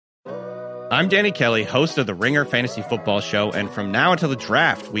I'm Danny Kelly, host of the Ringer Fantasy Football Show, and from now until the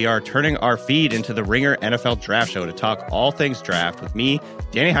draft, we are turning our feed into the Ringer NFL Draft Show to talk all things draft with me,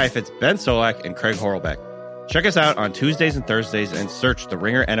 Danny Heifetz, Ben Solak, and Craig Horlbeck. Check us out on Tuesdays and Thursdays and search the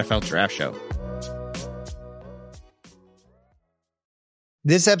Ringer NFL Draft Show.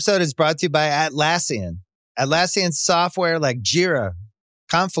 This episode is brought to you by Atlassian. Atlassian software like Jira,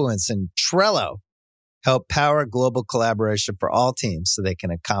 Confluence, and Trello help power global collaboration for all teams so they can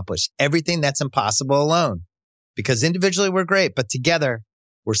accomplish everything that's impossible alone. Because individually we're great, but together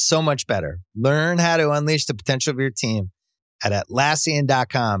we're so much better. Learn how to unleash the potential of your team at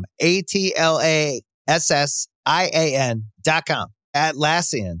Atlassian.com. Atlassian.com.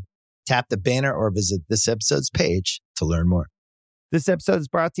 Atlassian. Tap the banner or visit this episode's page to learn more. This episode is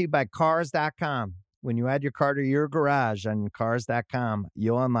brought to you by Cars.com. When you add your car to your garage on Cars.com,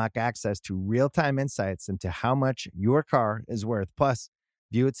 you'll unlock access to real-time insights into how much your car is worth. Plus,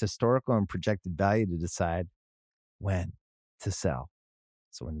 view its historical and projected value to decide when to sell.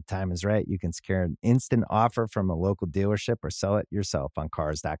 So when the time is right, you can secure an instant offer from a local dealership or sell it yourself on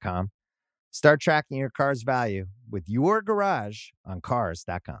Cars.com. Start tracking your car's value with your garage on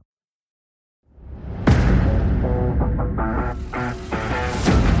Cars.com.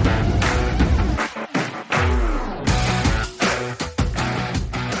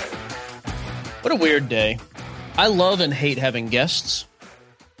 What a weird day. I love and hate having guests.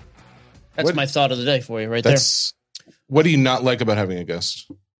 That's my thought of the day for you right there. What do you not like about having a guest?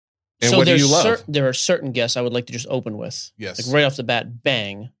 And so what do you love? There are certain guests I would like to just open with. Yes. Like right off the bat,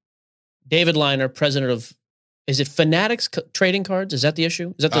 bang. David Liner, president of, is it Fanatics Trading Cards? Is that the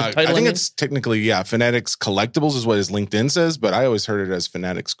issue? Is that the title? I think it's technically, Fanatics Collectibles is what his LinkedIn says, but I always heard it as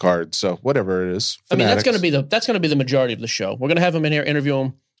Fanatics Cards. So whatever it is. Fanatics. I mean, that's going to be the majority of the show. We're going to have him in here, interview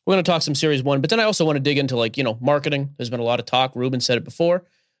him. We're going to talk some Series 1, but then I also want to dig into marketing. There's been a lot of talk. Ruben said it before,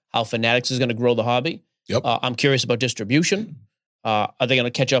 how Fanatics is going to grow the hobby. Yep. I'm curious about distribution. Are they going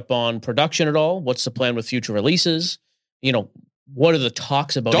to catch up on production at all? What's the plan with future releases? What are the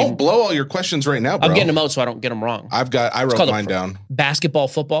talks about? Don't blow all your questions right now, bro. I'm getting them out so I don't get them wrong. I wrote mine down. Basketball,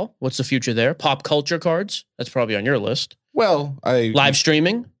 football. What's the future there? Pop culture cards. That's probably on your list. Well, live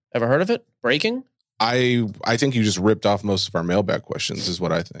streaming. Ever heard of it? Breaking. I think you just ripped off most of our mailbag questions, is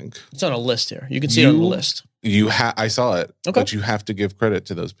what I think. It's on a list here. You can see it on the list. I saw it, okay. But you have to give credit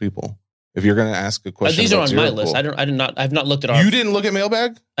to those people. If you're going to ask a question, these are on my list. I've not looked at our. You didn't look at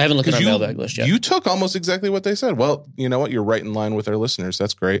mailbag? I haven't looked at our mailbag list yet. You took almost exactly what they said. Well, you know what? You're right in line with our listeners.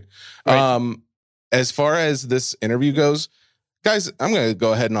 That's great. Right. As far as this interview goes, guys, I'm going to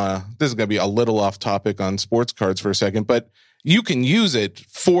go ahead and this is going to be a little off topic on sports cards for a second, but you can use it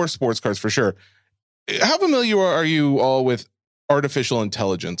for sports cards for sure. How familiar are you all with artificial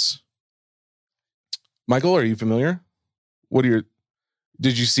intelligence? Michael, are you familiar?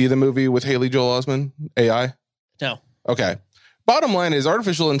 Did you see the movie with Haley Joel Osment, AI? No. Okay. Bottom line is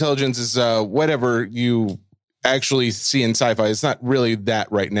artificial intelligence is whatever you actually see in sci-fi. It's not really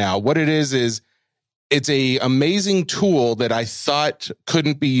that right now. What it is it's a amazing tool that I thought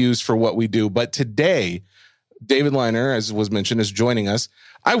couldn't be used for what we do. But today, David Liner, as was mentioned, is joining us.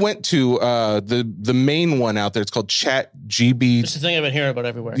 I went to the main one out there. It's called ChatGPT. It's the thing I've been hearing about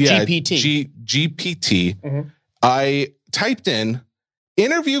everywhere. Yeah, GPT. GPT. Mm-hmm. I typed in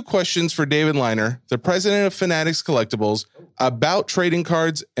interview questions for David Liner, the president of Fanatics Collectibles, about trading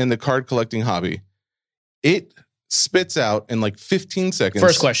cards and the card collecting hobby. It spits out in like 15 seconds.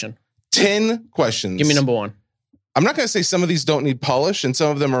 First question. 10 questions. Give me number one. I'm not going to say some of these don't need polish and some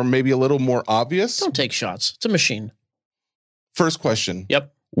of them are maybe a little more obvious. Don't take shots. It's a machine. First question.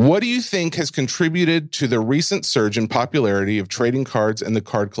 Yep. What do you think has contributed to the recent surge in popularity of trading cards and the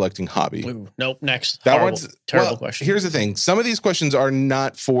card collecting hobby? Ooh, nope. Next. That Horrible. one's terrible question. Here's the thing. Some of these questions are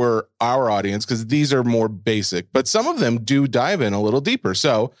not for our audience because these are more basic, but some of them do dive in a little deeper.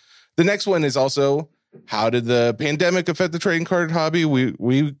 So the next one is also, how did the pandemic affect the trading card hobby?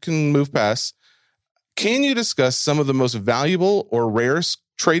 We can move past. Can you discuss some of the most valuable or rarest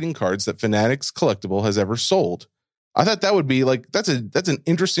trading cards that Fanatics Collectible has ever sold? I thought that would be that's an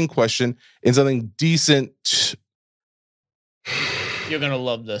interesting question and something decent. You're going to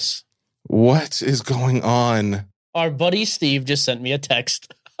love this. What is going on? Our buddy Steve just sent me a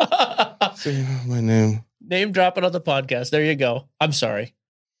text. Say my name. Name drop it on the podcast. There you go. I'm sorry.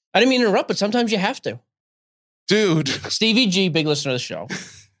 I didn't mean to interrupt, but sometimes you have to. Dude. Stevie G, big listener of the show.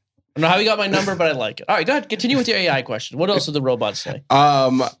 I don't know how you got my number, but I like it. All right, go ahead. Continue with your AI question. What else do the robots say?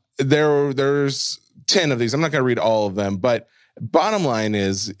 There's 10 of these. I'm not going to read all of them, but bottom line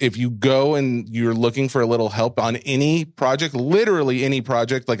is if you go and you're looking for a little help on any project, literally any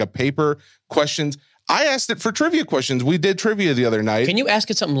project, like a paper, questions, I asked it for trivia questions. We did trivia the other night. Can you ask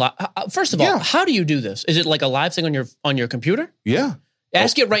it something live? First of all, how do you do this? Is it like a live thing on your computer? Yeah.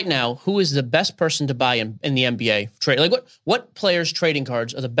 Ask it right now. Who is the best person to buy in the NBA trade? Like what players' trading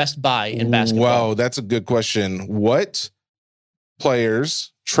cards are the best buy in basketball? Wow, that's a good question. What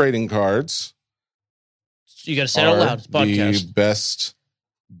players' trading cards? You got to say it out loud. It's a podcast. The best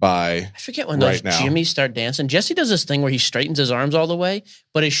buy. I forget when those jimmies start dancing. Jesse does this thing where he straightens his arms all the way,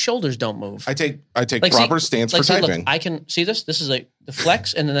 but his shoulders don't move. I take proper stance for typing. Look, I can see this. This is the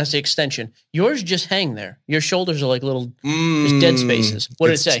flex, and then that's the extension. Yours just hang there. Your shoulders are like little just dead spaces. What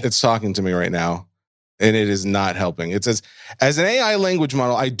did it say? It's talking to me right now, and it is not helping. It says, as an AI language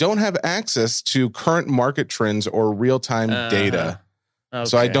model, I don't have access to current market trends or real-time data. Okay.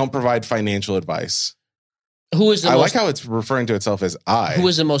 So I don't provide financial advice. Who is the I like how it's referring to itself as I. Who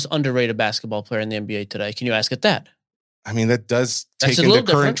is the most underrated basketball player in the NBA today? Can you ask it that? I mean, that does take into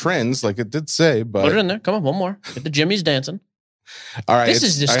current trends, like it did say, but put it in there. Come on, one more. Get the jimmies dancing. All right. This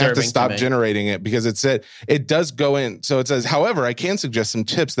is disturbing. I have to stop generating it because it said it does go in. So it says, however, I can suggest some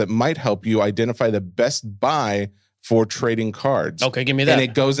tips that might help you identify the best buy for trading cards. Okay, give me that. And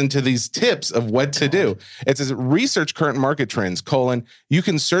it goes into these tips of what to do. It says, research current market trends, : you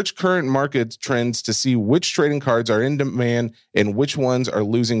can search current market trends to see which trading cards are in demand and which ones are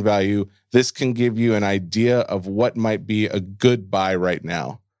losing value. This can give you an idea of what might be a good buy right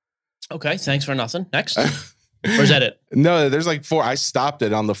now. Okay, thanks for nothing. Next. Or is that it? No, there's like 4. I stopped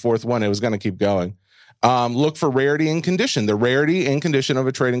it on the 4th one. It was going to keep going. Look for rarity and condition. The rarity and condition of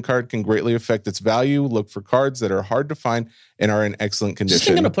a trading card can greatly affect its value. Look for cards that are hard to find and are in excellent condition. Is this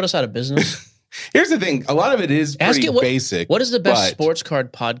thing going to put us out of business? Here's the thing. A lot of it is pretty basic. What is the best sports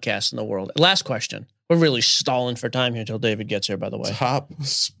card podcast in the world? Last question. We're really stalling for time here until David gets here, by the way. Top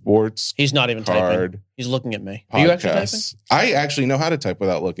sports He's not even typing. He's looking at me. Podcasts. Are you actually typing? I actually know how to type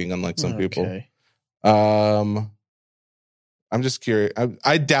without looking, unlike some people. I'm just curious.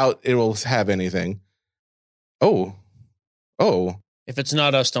 I doubt it will have anything. Oh. If it's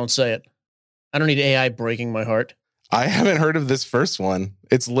not us, don't say it. I don't need AI breaking my heart. I haven't heard of this first one.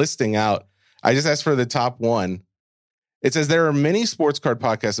 It's listing out. I just asked for the top one. It says there are many sports card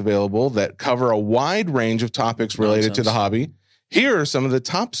podcasts available that cover a wide range of topics related to the hobby. Here are some of the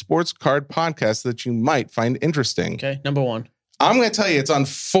top sports card podcasts that you might find interesting. Okay, number 1. I'm going to tell you it's on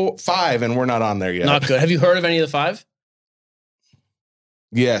 5 and we're not on there yet. Not good. Have you heard of any of the 5?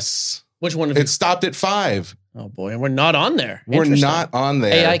 Yes. Which one? It stopped at 5. Oh boy, and we're not on there. We're not on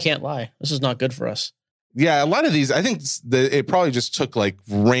there. AI can't lie. This is not good for us. Yeah, a lot of these, I think it probably just took like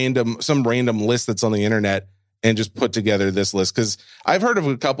some random list that's on the internet and just put together this list. Because I've heard of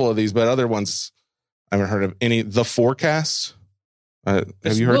a couple of these, but other ones I haven't heard of any. The Forecast. Have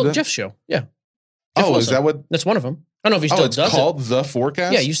you heard of that? Jeff's show. Yeah. Jeff Wilson. Is that what? That's one of them. I don't know if he still does it. It's called The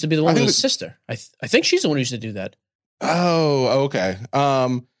Forecast? Yeah, it used to be the one with his sister. I think she's the one who used to do that. Oh, okay.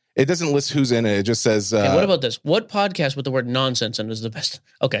 It doesn't list who's in it. It just says... okay, what about this? What podcast with the word nonsense in is the best?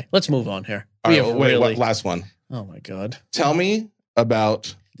 Okay, let's move on here. Wait, last one. Oh, my God. Tell me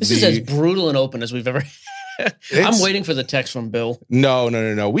about... This is as brutal and open as we've ever... I'm waiting for the text from Bill.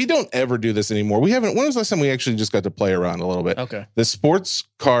 No. We don't ever do this anymore. We haven't... When was the last time we actually just got to play around a little bit? Okay. The Sports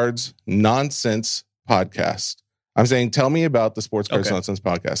Cards Nonsense Podcast. I'm saying, tell me about the Sports Cards Nonsense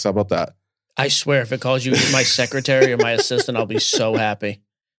Podcast. How about that? I swear, if it calls you my secretary or my assistant, I'll be so happy.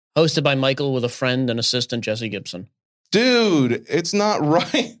 Hosted by Michael with a friend and assistant, Jesse Gibson. Dude, it's not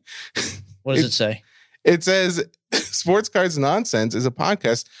right. What does it say? It says Sports Cards Nonsense is a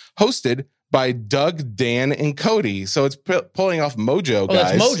podcast hosted by Doug, Dan, and Cody. So it's pulling off Mojo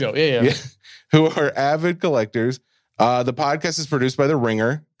guys. Oh, that's Mojo. Yeah. Who are avid collectors. The podcast is produced by The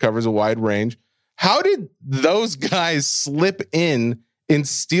Ringer, covers a wide range. How did those guys slip in and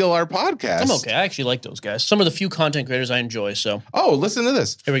steal our podcast? I'm okay. I actually like those guys. Some of the few content creators I enjoy. So, listen to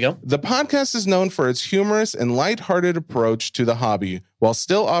this. Here we go. The podcast is known for its humorous and lighthearted approach to the hobby, while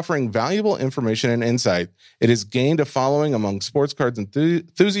still offering valuable information and insight. It has gained a following among sports cards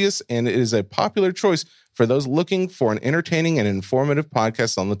enthusiasts, and it is a popular choice for those looking for an entertaining and informative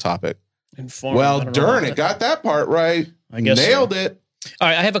podcast on the topic. Well, darn, it got that part right. I guess nailed it. All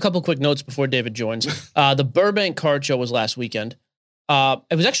right, I have a couple quick notes before David joins. The Burbank Card Show was last weekend.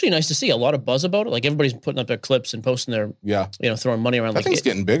 It was actually nice to see a lot of buzz about it. Like everybody's putting up their clips and posting their, throwing money around. I think it's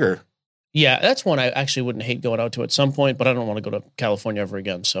getting bigger. Yeah, that's one I actually wouldn't hate going out to at some point, but I don't want to go to California ever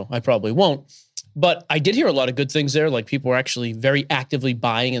again, so I probably won't. But I did hear a lot of good things there. Like people were actually very actively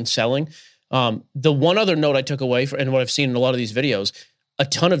buying and selling. The one other note I took away and what I've seen in a lot of these videos, a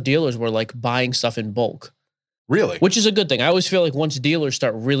ton of dealers were like buying stuff in bulk. Really? Which is a good thing. I always feel like once dealers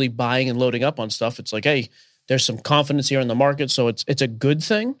start really buying and loading up on stuff, it's like, hey, there's some confidence here in the market, so it's a good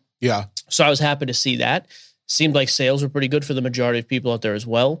thing. Yeah. So I was happy to see that. Seemed like sales were pretty good for the majority of people out there as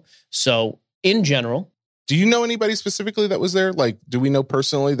well. So in general. Do you know anybody specifically that was there? Like, do we know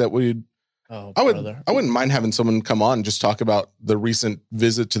personally that would... Oh, I wouldn't mind having someone come on and just talk about the recent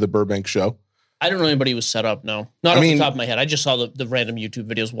visit to the Burbank show. I don't know anybody who was set up, no. Not off the top of my head. I just saw the random YouTube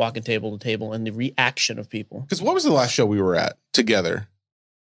videos walking table to table and the reaction of people. Because what was the last show we were at together?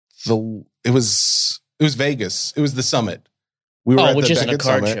 It was Vegas. It was the Summit. We were at which the isn't a Beckett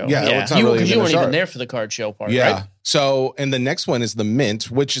card Summit. show. Yeah. Because you weren't even there for the card show part, right? So, and the next one is the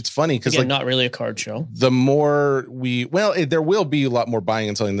Mint, which it's funny because like not really a card show. The more there will be a lot more buying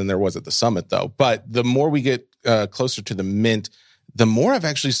and selling than there was at the Summit, though. But the more we get closer to the Mint, the more I've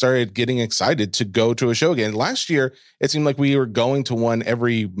actually started getting excited to go to a show again. Last year, it seemed like we were going to one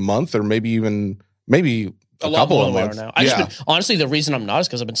every month or maybe a couple of months. Now. Honestly, the reason I'm not is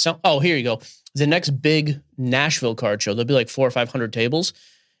because I've been selling. Oh, here you go. The next big Nashville card show, there'll be like 400 or 500 tables,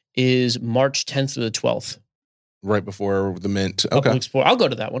 is March 10th through the 12th. Right before the Mint. Okay. I'll go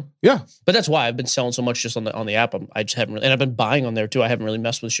to that one. Yeah. But that's why I've been selling so much just on the app. I just haven't really, and I've been buying on there too. I haven't really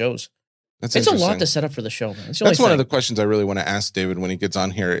messed with shows. It's a lot to set up for the show, man. That's one of the questions I really want to ask David when he gets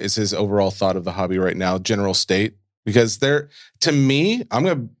on here is his overall thought of the hobby right now, general state. Because to me,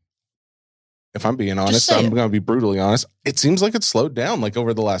 if I'm being honest, I'm going to be brutally honest. It seems like it's slowed down like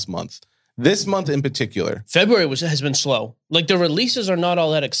over the last month. This month in particular. February has been slow. Like the releases are not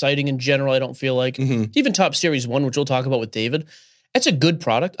all that exciting in general, I don't feel like. Mm-hmm. Even Top Series 1, which we'll talk about with David, it's a good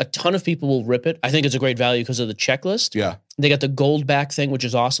product. A ton of people will rip it. I think it's a great value because of the checklist. Yeah. They got the gold back thing, which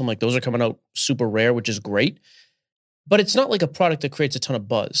is awesome. Like those are coming out super rare, which is great. But it's not like a product that creates a ton of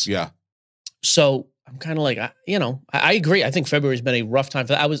buzz. Yeah. So I'm kind of like, I agree. I think February's been a rough time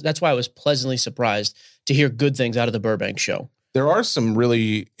for that. That's why I was pleasantly surprised to hear good things out of the Burbank show. There are some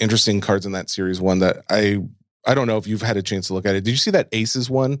really interesting cards in that series one that I don't know if you've had a chance to look at it. Did you see that Aces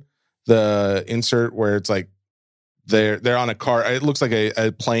one? The insert where it's like they're on a card. It looks like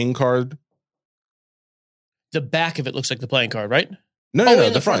a playing card. The back of it looks like the playing card, right? No,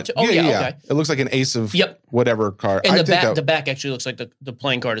 the front. Oh, yeah, okay. It looks like an ace of whatever card. And the back actually looks like the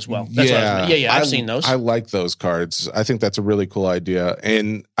playing card as well. That's I've seen those. I like those cards. I think that's a really cool idea.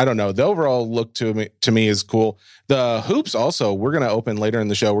 And I don't know, the overall look to me is cool. The hoops also, we're going to open later in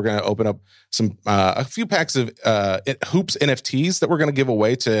the show. We're going to open up a few packs of hoops NFTs that we're going to give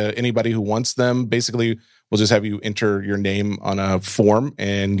away to anybody who wants them. Basically, we'll just have you enter your name on a form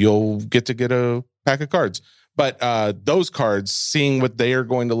and you'll get a pack of cards. But those cards, seeing what they are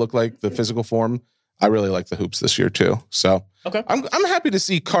going to look like, the physical form, I really like the hoops this year too. So okay, I'm happy to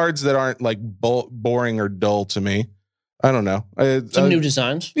see cards that aren't like boring or dull to me. I don't know. Some new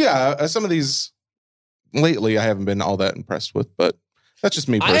designs. Yeah, some of these lately I haven't been all that impressed with, but that's just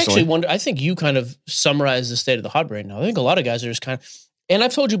me personally. I actually wonder. I think you kind of summarize the state of the hobby right now. I think a lot of guys are just kind of, and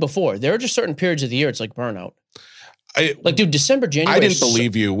I've told you before, there are just certain periods of the year it's like burnout. December, January. I didn't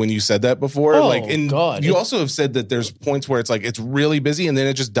believe you when you said that before. Oh, God. You also have said that there's points where it's like it's really busy and then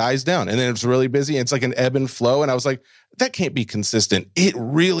it just dies down, and then it's really busy. And it's like an ebb and flow. And I was like, that can't be consistent. It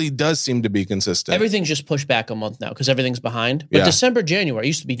really does seem to be consistent. Everything's just pushed back a month now because everything's behind. But December, January, it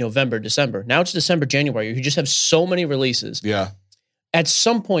used to be November, December. Now it's December, January. You just have so many releases. Yeah. At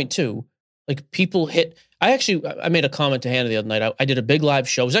some point too, like people hit. I made a comment to Hannah the other night. I did a big live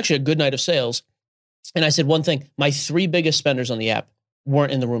show. It was actually a good night of sales. And I said one thing, my 3 biggest spenders on the app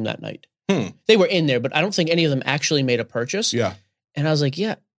weren't in the room that night. They were in there, but I don't think any of them actually made a purchase. Yeah. And I was like,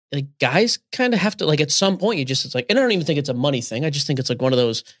 yeah, like guys kind of have to, like at some point it's like, and I don't even think it's a money thing. I just think it's like one of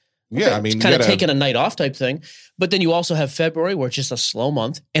those, kind of taking a night off type thing. But then you also have February where it's just a slow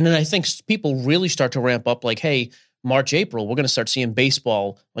month. And then I think people really start to ramp up like, hey, March, April, we're going to start seeing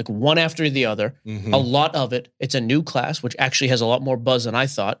baseball like one after the other. Mm-hmm. A lot of it. It's a new class, which actually has a lot more buzz than I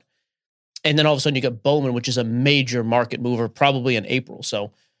thought. And then all of a sudden you get Bowman, which is a major market mover, probably in April.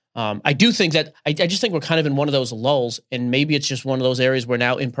 So I do think that I just think we're kind of in one of those lulls, and maybe it's just one of those areas where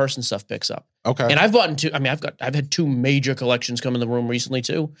now in-person stuff picks up. Okay. And I've bought into. I mean, I've had 2 major collections come in the room recently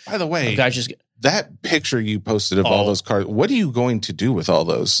too. By the way, guys that picture you posted of all those cards. What are you going to do with all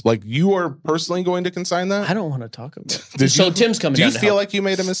those? Like, you are personally going to consign that? I don't want to talk about it. Tim's coming. Do you feel like you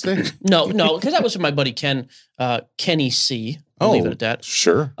made a mistake? No, because that was from my buddy Ken, Kenny C. I'll leave it at that.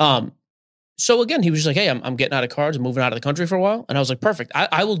 Sure. So again, he was just like, hey, I'm getting out of cards. I'm moving out of the country for a while. And I was like, perfect.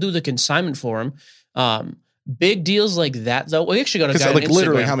 I will do the consignment for him. Big deals like that, though. We actually got a guy on Instagram.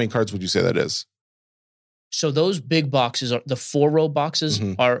 Literally, how many cards would you say that is? So those big boxes, the 4-row boxes,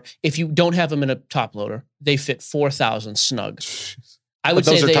 are, if you don't have them in a top loader, they fit 4,000 snug. I would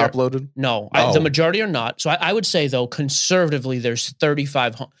say those are top loaded? No, the majority are not. So I would say, though, conservatively, there's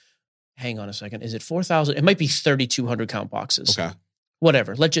 3,500. Hang on a second. Is it 4,000? It might be 3,200 count boxes. Okay.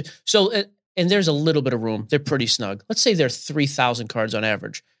 whatever. And there's a little bit of room. They're pretty snug. Let's say there are 3,000 cards on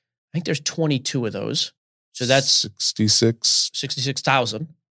average. I think there's 22 of those. So that's 66,000,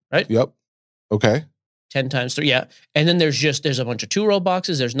 right? Yep. Okay. 10 times 3. Yeah. And then there's a bunch of 2-row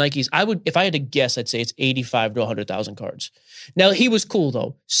boxes. There's Nikes. If I had to guess, I'd say it's 85 to 100,000 cards. Now, he was cool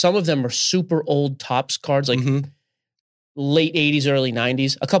though. Some of them are super old Topps cards, like late 80s, early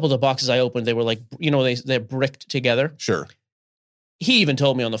 90s. A couple of the boxes I opened, they were like, they're bricked together. Sure. He even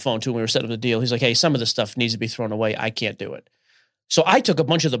told me on the phone too when we were setting up the deal. He's like, hey, some of this stuff needs to be thrown away. I can't do it. So I took a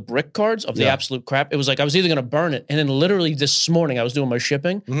bunch of the brick cards of the absolute crap. It was like I was either going to burn it, and then literally this morning I was doing my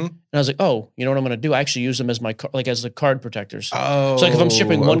shipping, and I was like, "Oh, you know what I'm going to do? I actually use them as as the card protectors. Oh, so like if I'm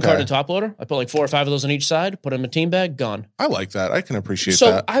shipping one card to top loader, I put like 4 or 5 of those on each side, put them in a team bag, gone. I like that. I can appreciate that.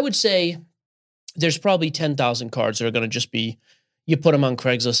 So I would say there's probably 10,000 cards that are going to just be. You put them on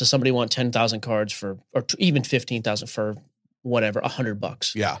Craigslist. If somebody want 10,000 cards or even 15,000 for whatever,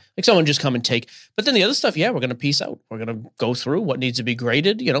 $100. Yeah. Like someone just come and take. But then the other stuff, we're going to piece out. We're going to go through what needs to be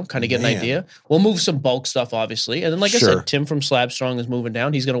graded, kind of get an idea. We'll move some bulk stuff, obviously. And then, like I said, Tim from Slab Strong is moving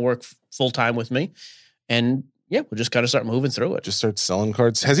down. He's going to work full time with me. And we'll just kind of start moving through it. Just start selling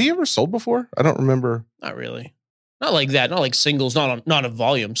cards. Has he ever sold before? I don't remember. Not really. Not like that. Not like singles, not a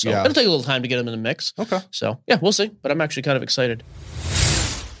volume. So it'll take a little time to get him in the mix. Okay. So, we'll see. But I'm actually kind of excited.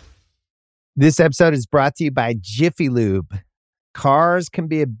 This episode is brought to you by Jiffy Lube. Cars can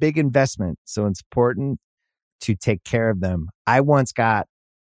be a big investment, so it's important to take care of them. I once got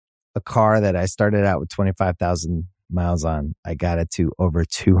a car that I started out with 25,000 miles on. I got it to over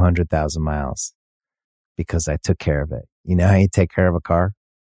 200,000 miles because I took care of it. You know how you take care of a car?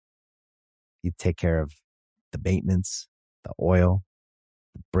 You take care of the maintenance, the oil,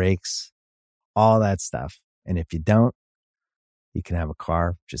 the brakes, all that stuff. And if you don't, you can have a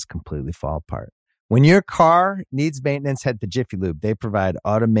car just completely fall apart. When your car needs maintenance, head to Jiffy Lube. They provide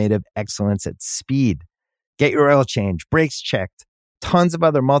automotive excellence at speed. Get your oil change, brakes checked, tons of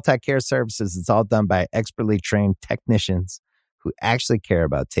other multi-care services. It's all done by expertly trained technicians who actually care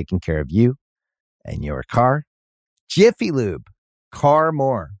about taking care of you and your car. Jiffy Lube, car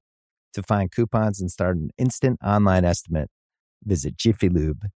more. To find coupons and start an instant online estimate, visit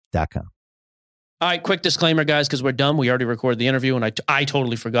jiffylube.com. All right, quick disclaimer, guys, because we're dumb. We already recorded the interview, and I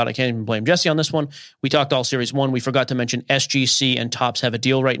totally forgot. I can't even blame Jesse on this one. We talked all Series 1. We forgot to mention SGC and Topps have a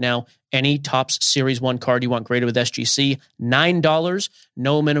deal right now. Any Topps Series 1 card you want graded with SGC, $9,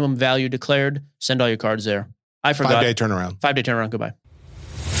 no minimum value declared. Send all your cards there. I forgot. 5-day turnaround. 5-day turnaround. Goodbye.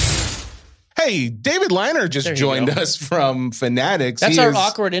 Hey, David Liner just joined us from Fanatics. That's our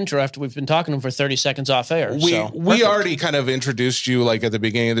awkward intro after we've been talking to him for 30 seconds off air. We already kind of introduced you like at the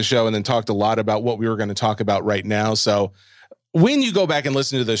beginning of the show and then talked a lot about what we were going to talk about right now. So when you go back and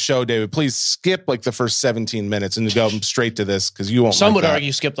listen to the show, David, please skip like the first 17 minutes and go straight to this because you won't. Some would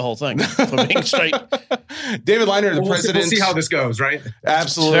argue skip the whole thing for being straight. David Liner, the president. We'll see how this goes, right?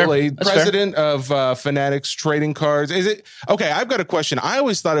 Absolutely. That's president of Fanatics Trading Cards. Is it okay? I've got a question. I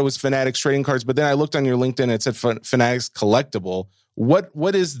always thought it was Fanatics Trading Cards, but then I looked on your LinkedIn and it said Fanatics Collectible.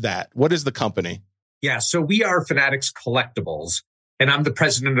 What is that? What is the company? Yeah, so we are Fanatics Collectibles, and I'm the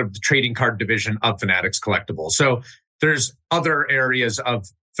president of the trading card division of Fanatics Collectibles. So there's other areas of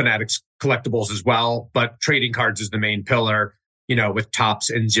Fanatics Collectibles as well, but trading cards is the main pillar, with Topps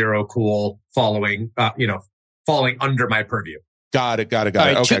and Zero Cool falling under my purview. Got it.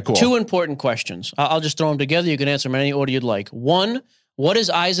 Right, okay, cool. 2 important questions. I'll just throw them together. You can answer them in any order you'd like. 1, what is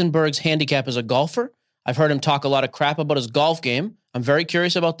Eisenberg's handicap as a golfer? I've heard him talk a lot of crap about his golf game. I'm very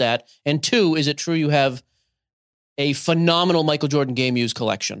curious about that. And 2, is it true you have a phenomenal Michael Jordan game used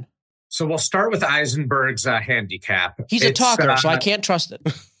collection? So we'll start with Eisenberg's handicap. He's a talker, so I can't trust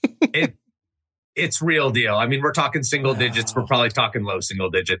it. It's real deal. I mean, we're talking single digits. We're probably talking low single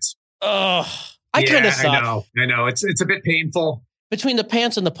digits. I kind of thought. I know. It's a bit painful. Between the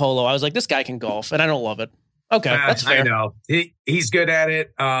pants and the polo, I was like, this guy can golf, and I don't love it. Okay, that's fair. I know. He's good at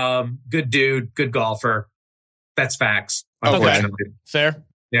it. Good dude, good golfer. That's facts. Unfortunately. Okay. Fair.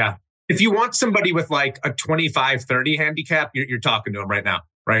 Yeah. If you want somebody with like a 25-30 handicap, you're talking to him right now,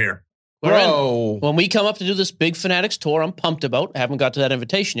 right here. When we come up to do this big Fanatics tour, I'm pumped about. I haven't got to that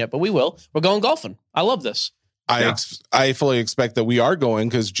invitation yet, but we will. We're going golfing. I love this. I fully expect that we are going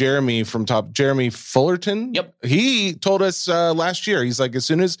because Jeremy Fullerton. Yep. He told us last year. He's like, as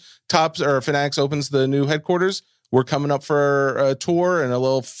soon as Topps or Fanatics opens the new headquarters, we're coming up for a tour and a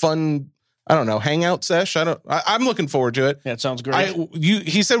little fun. I don't know, hangout sesh. I'm looking forward to it. Yeah, it sounds great.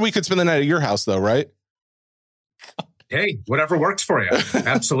 He said we could spend the night at your house though, right? Hey, whatever works for you.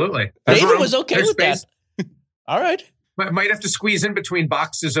 Absolutely. David was okay with that. All right. Might have to squeeze in between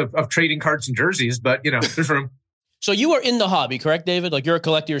boxes of trading cards and jerseys, but there's room. So you are in the hobby, correct, David? Like you're a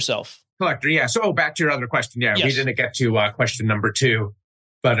collector yourself. Collector, yeah. So back to your other question. Yeah, Yes. we didn't get to question number 2.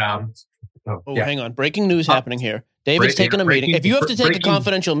 But Hang on. Breaking news happening here. David's taking a meeting. If you have to take a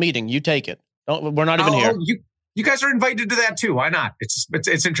confidential meeting, you take it. We're not even here. You guys are invited to that too. Why not?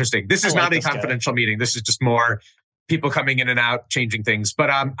 It's interesting. This is not a confidential meeting. This is just more people coming in and out, changing things.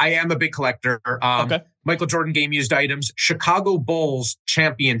 But I am a big collector. Okay. Michael Jordan game used items, Chicago Bulls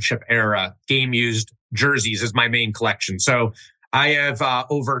championship era game used jerseys is my main collection. So I have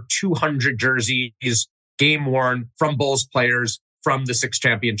over 200 jerseys game worn from Bulls players from the 6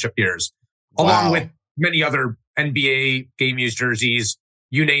 championship years, along with many other NBA game used jerseys,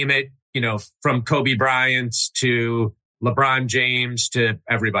 you name it, from Kobe Bryant to LeBron James to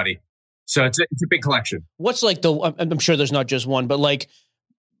everybody. So it's a big collection. What's like I'm sure there's not just one, but like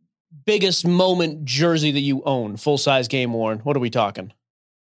biggest moment jersey that you own, full size game worn? What are we talking?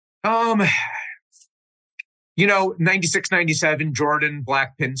 96, 97 Jordan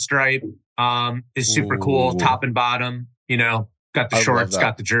black pinstripe is super cool. Top and bottom, got the shorts,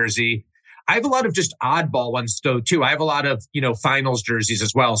 got the jersey. I have a lot of just oddball ones though too. I have a lot of, finals jerseys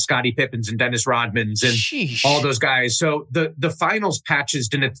as well. Scottie Pippens and Dennis Rodmans and all those guys. So the finals patches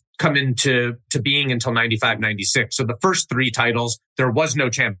didn't come into being until 95, 96. So the first 3 titles, there was no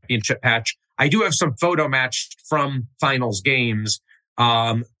championship patch. I do have some photo matched from finals games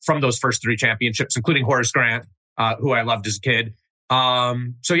from those first 3 championships, including Horace Grant, who I loved as a kid.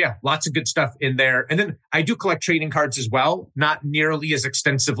 So yeah, lots of good stuff in there. And then I do collect trading cards as well, not nearly as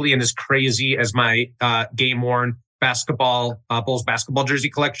extensively and as crazy as my game worn basketball, Bulls basketball jersey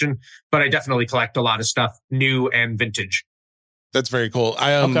collection, but I definitely collect a lot of stuff new and vintage. That's very cool.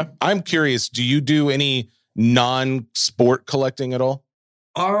 I'm curious, do you do any non-sport collecting at all?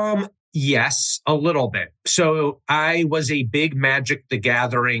 Yes, a little bit. So I was a big Magic the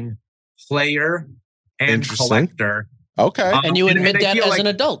Gathering player and collector. Okay. And you admit that as an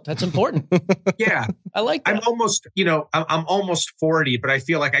adult. That's important. Yeah. I like that. I'm almost, I'm almost 40, but I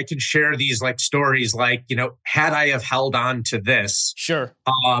feel like I can share these like stories like, had I have held on to this. Sure.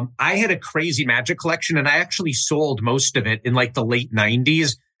 I had a crazy Magic collection and I actually sold most of it in like the late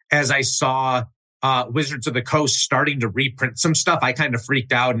 90s as I saw Wizards of the Coast starting to reprint some stuff. I kind of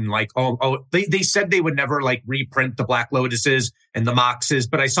freaked out and like, they said they would never like reprint the Black Lotuses and the Moxes,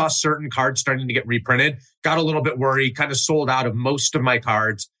 but I saw certain cards starting to get reprinted, got a little bit worried, kind of sold out of most of my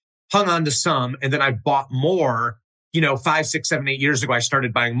cards, hung on to some, and then I bought more, 5, 6, 7, 8 years ago. I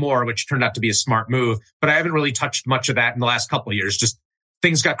started buying more, which turned out to be a smart move, but I haven't really touched much of that in the last couple of years. Just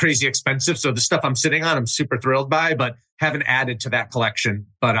things got crazy expensive. So the stuff I'm sitting on, I'm super thrilled by, but haven't added to that collection.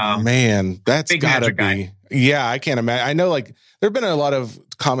 But man, that's gotta be. Guy. Yeah, I can't imagine. I know like there have been a lot of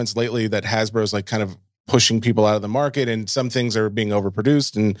comments lately that Hasbro's like kind of pushing people out of the market and some things are being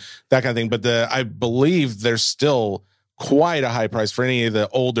overproduced and that kind of thing. But I believe there's still quite a high price for any of the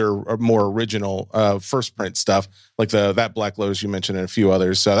older or more original first print stuff, like that Black Lotus you mentioned and a few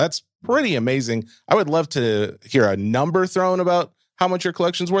others. So that's pretty amazing. I would love to hear a number thrown about how much your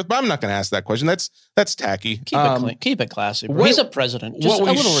collection's worth, but I'm not going to ask that question. That's tacky. Keep it clean. Keep it classy. He's a president. Just a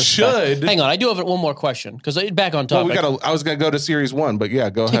little respect. Hang on, I do have one more question because back on topic. I was going to go to Series 1, but yeah,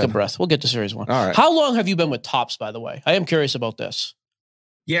 go ahead. Take a breath. We'll get to Series 1. All right. How long have you been with Topps, by the way? I am curious about this.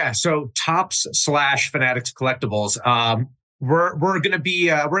 Yeah, so Topps / Fanatics Collectibles. We're going to be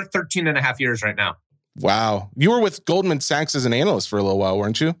we're at 13 and a half years right now. Wow. You were with Goldman Sachs as an analyst for a little while,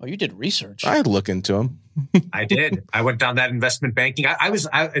 weren't you? Oh, you did research. I'd look into them. I did. I went down that investment banking. I was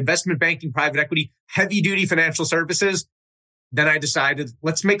investment banking, private equity, heavy duty financial services. Then I decided,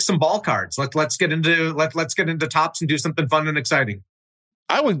 let's make some ball cards. Let's get into Topps and do something fun and exciting.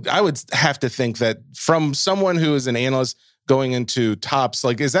 I would have to think that from someone who is an analyst going into Topps,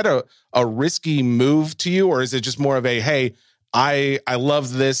 like, is that a risky move to you, or is it just more of a, hey, I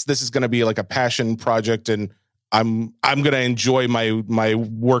love this. This is going to be like a passion project, and I'm going to enjoy my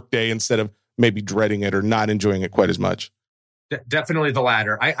work day instead of maybe dreading it or not enjoying it quite as much? Definitely the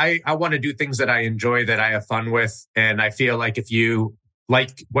latter. I want to do things that I enjoy, that I have fun with, and I feel like if you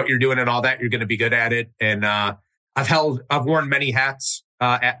like what you're doing and all that, you're going to be good at it. And I've worn many hats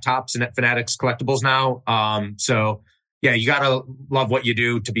at Topps and at Fanatics Collectibles now. So yeah, you got to love what you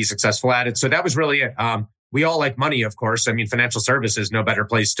do to be successful at it. So that was really it. We all like money, of course. I mean, financial services, no better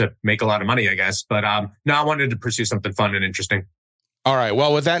place to make a lot of money, I guess. But no, I wanted to pursue something fun and interesting. All right.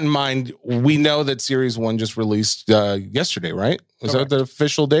 Well, with that in mind, we know that Series 1 just released yesterday, right? Was that the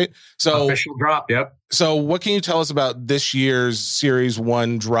official date? So official drop, yep. So what can you tell us about this year's Series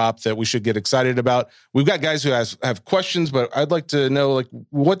 1 drop that we should get excited about? We've got guys who have questions, but I'd like to know, like,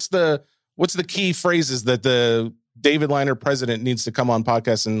 what's the key phrases that the David Liner president needs to come on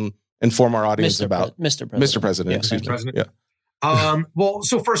podcast inform our audience about Mr. President. Mr. President. Yes, Excuse me. President. Yeah. Well,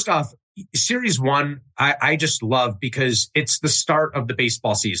 so first off, Series 1, I just love because it's the start of the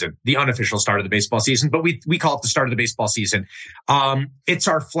baseball season, the unofficial start of the baseball season, but we call it the start of the baseball season. It's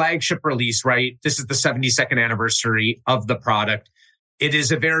our flagship release, right? This is the 72nd anniversary of the product. It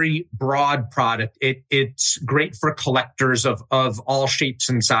is a very broad product. It's great for collectors of all shapes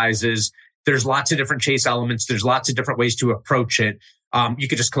and sizes. There's lots of different chase elements. There's lots of different ways to approach it. You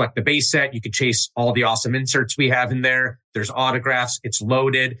could just collect the base set. You could chase all the awesome inserts we have in there. There's autographs. It's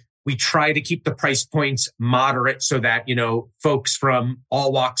loaded. We try to keep the price points moderate so that, folks from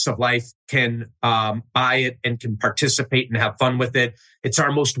all walks of life can buy it and can participate and have fun with it. It's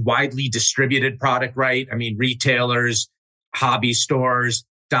our most widely distributed product, right? I mean, retailers, hobby stores,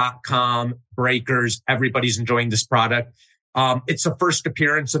 .com, breakers, everybody's enjoying this product. It's the first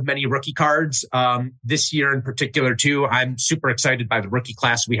appearance of many rookie cards. This year in particular, too, I'm super excited by the rookie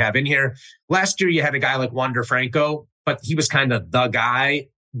class we have in here. Last year, you had a guy like Wander Franco, but he was kind of the guy,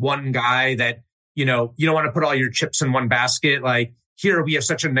 one guy that, you don't want to put all your chips in one basket. Like here, we have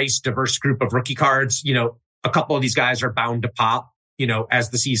such a nice, diverse group of rookie cards. A couple of these guys are bound to pop,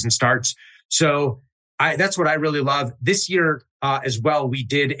 as the season starts. So that's what I really love. This year as well, we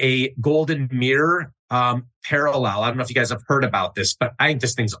did a Golden Mirror parallel. I don't know if you guys have heard about this, but I think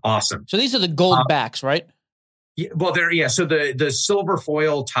this thing's awesome. So these are the gold backs, right? Yeah, well, so the silver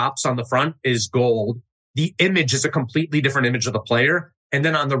foil tops on the front is gold. The image is a completely different image of the player. And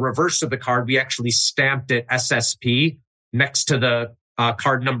then on the reverse of the card, we actually stamped it SSP next to the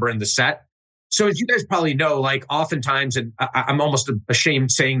card number in the set. So as you guys probably know, like oftentimes, and I'm almost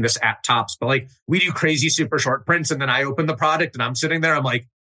ashamed saying this at Topps, but like we do crazy super short prints and then I open the product and I'm sitting there, I'm like,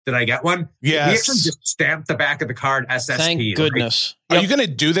 did I get one? Yes. We actually just stamped the back of the card SSP. Thank goodness. Are you going to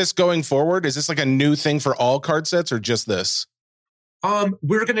do this going forward? Is this like a new thing for all card sets or just this?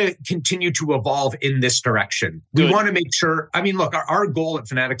 We're going to continue to evolve in this direction. Good. We want to make sure, look, our goal at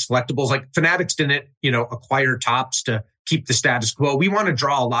Fanatics Collectibles, like Fanatics didn't, acquire Topps to keep the status quo. We want to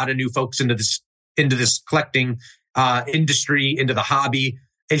draw a lot of new folks into this collecting, industry, into the hobby.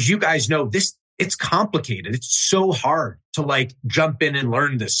 As you guys know, it's complicated. It's so hard to like jump in and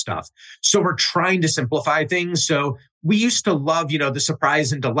learn this stuff. So we're trying to simplify things. So we used to love, the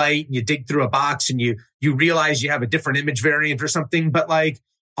surprise and delight. And you dig through a box and you realize you have a different image variant or something. But like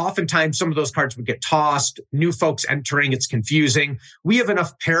oftentimes some of those cards would get tossed, new folks entering, it's confusing. We have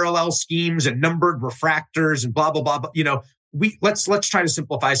enough parallel schemes and numbered refractors and blah, blah, blah. But, let's try to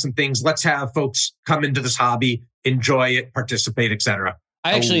simplify some things. Let's have folks come into this hobby, enjoy it, participate, etc.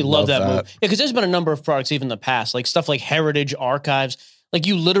 I actually love that move. Yeah, because there's been a number of products even in the past, like stuff like Heritage Archives. Like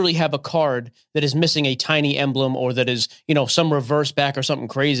you literally have a card that is missing a tiny emblem or that is, some reverse back or something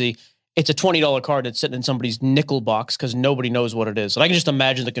crazy. It's a $20 card that's sitting in somebody's nickel box because nobody knows what it is. And I can just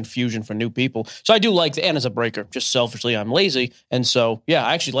imagine the confusion for new people. So I do like, and as a breaker, just selfishly, I'm lazy. And so, yeah,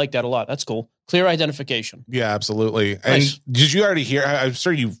 I actually like that a lot. That's cool. Clear identification. Yeah, absolutely. Nice. And did you already hear? I'm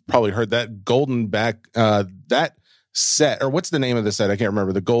sure you've probably heard that golden back, that set, or what's the name of the set? I can't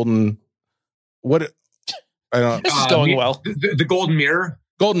remember. The golden, what? I don't. This is going well. The Golden Mirror.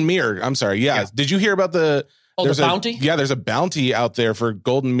 Golden Mirror. I'm sorry. Yeah. Did you hear about the? The bounty? There's a bounty out there for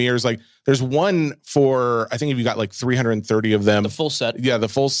golden mirrors. Like there's one for, I think if you got like 330 of them. The full set. Yeah, the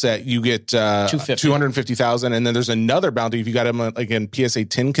full set, you get 250,000. And then there's another bounty if you got them like in PSA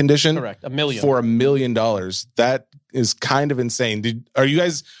 10 condition. Correct. $1 million. For $1 million. That is kind of insane. Did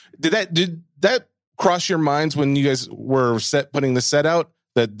that cross your minds when you guys were putting the set out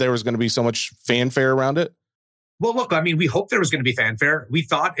that there was going to be so much fanfare around it? Well, look, we hope there was going to be fanfare. We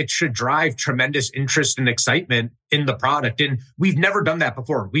thought it should drive tremendous interest and excitement in the product. And we've never done that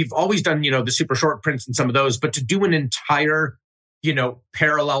before. We've always done, the super short prints and some of those, but to do an entire,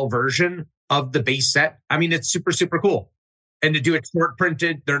 parallel version of the base set, it's super, super cool. And to do it short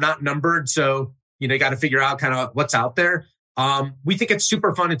printed, they're not numbered. So, you got to figure out kind of what's out there. We think it's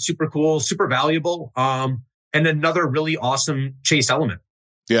super fun. It's super cool, super valuable. And another really awesome chase element.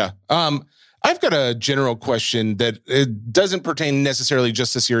 Yeah. I've got a general question that it doesn't pertain necessarily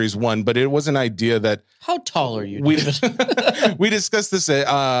just to Series 1, but it was an idea that... How tall are you, David? We discussed this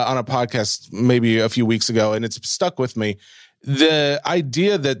on a podcast maybe a few weeks ago, and it's stuck with me. The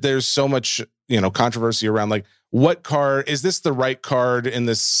idea that there's so much, controversy around, like, what card... Is this the right card in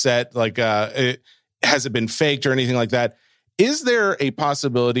this set? Like, has it been faked or anything like that? Is there a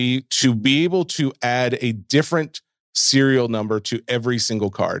possibility to be able to add a different serial number to every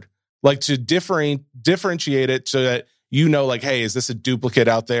single card? Like to differentiate it so that like, hey, is this a duplicate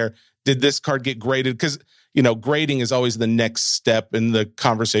out there? Did this card get graded? Because, grading is always the next step in the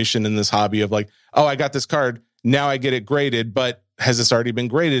conversation in this hobby of like, oh, I got this card. Now I get it graded. But has this already been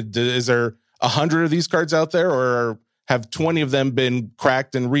graded? Is there 100 of these cards out there, or have 20 of them been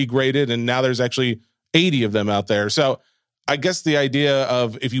cracked and regraded, and now there's actually 80 of them out there? So I guess the idea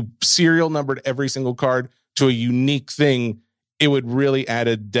of if you serial numbered every single card to a unique thing, it would really add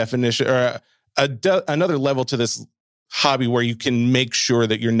a definition or another level to this hobby where you can make sure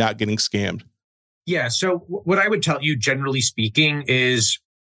that you're not getting scammed. Yeah. So what I would tell you, generally speaking, is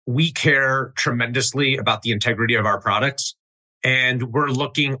we care tremendously about the integrity of our products. And we're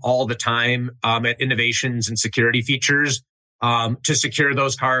looking all the time at innovations and security features to secure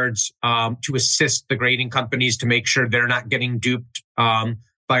those cards, to assist the grading companies to make sure they're not getting duped by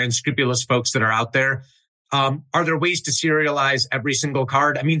unscrupulous folks that are out there. Are there ways to serialize every single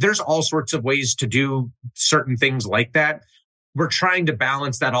card? I mean, there's all sorts of ways to do certain things like that. We're trying to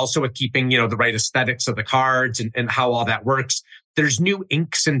balance that also with keeping, the right aesthetics of the cards and how all that works. There's new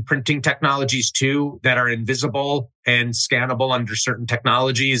inks and printing technologies too that are invisible and scannable under certain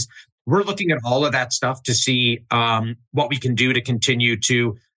technologies. We're looking at all of that stuff to see what we can do to continue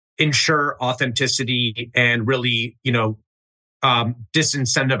to ensure authenticity and really,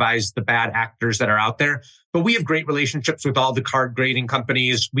 disincentivize the bad actors that are out there. But we have great relationships with all the card grading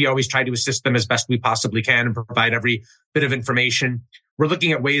companies. We always try to assist them as best we possibly can and provide every bit of information. We're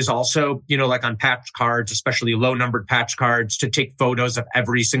looking at ways also, like on patch cards, especially low numbered patch cards, to take photos of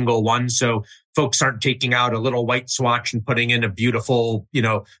every single one. So folks aren't taking out a little white swatch and putting in a beautiful,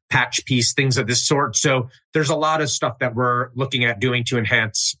 patch piece, things of this sort. So there's a lot of stuff that we're looking at doing to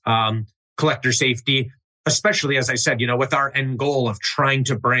enhance collector safety, especially, as I said, with our end goal of trying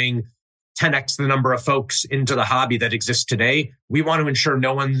to bring 10x the number of folks into the hobby that exists today. We want to ensure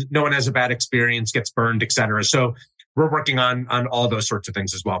no one has a bad experience, gets burned, et cetera. So we're working on all those sorts of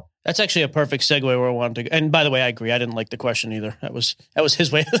things as well. That's actually a perfect segue where I wanted to go. And by the way, I agree. I didn't like the question either. That was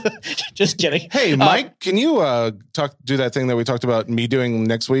his way. Just kidding. Hey, Mike, can you do that thing that we talked about me doing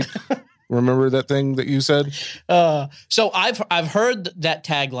next week? Remember that thing that you said? So I've heard that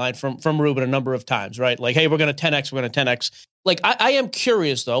tagline from Ruben a number of times, right? Like, hey, we're going to 10x, we're going to 10x. Like, I am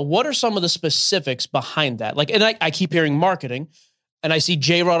curious though, what are some of the specifics behind that? Like, and I keep hearing marketing, and I see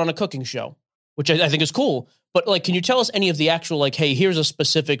J-Rod on a cooking show, which I think is cool. But like, can you tell us any of the actual, like, hey, here's a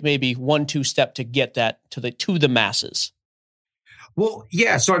specific, maybe 1-2 step to get that to the masses? Well,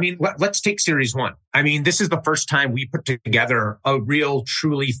 yeah. So, I mean, let's take Series 1. I mean, this is the first time we put together a real,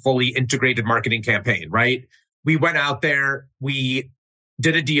 truly, fully integrated marketing campaign, right? We went out there, we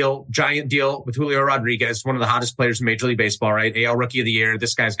did a giant deal with Julio Rodriguez, one of the hottest players in Major League Baseball, right? AL Rookie of the Year.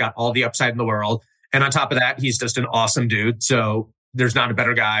 This guy's got all the upside in the world. And on top of that, he's just an awesome dude. So there's not a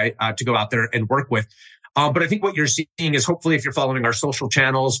better guy to go out there and work with. But I think what you're seeing is, hopefully, if you're following our social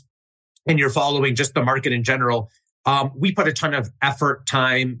channels and you're following just the market in general, we put a ton of effort,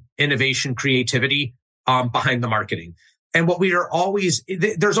 time, innovation, creativity behind the marketing. And what we are always,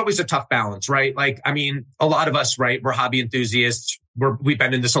 there's always a tough balance, right? Like, I mean, a lot of us, right? We're hobby enthusiasts. We've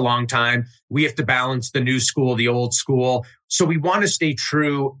been in this a long time. We have to balance the new school, the old school. So we want to stay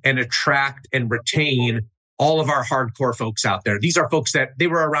true and attract and retain all of our hardcore folks out there. These are folks that they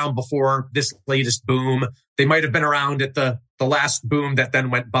were around before this latest boom. They might have been around at the last boom that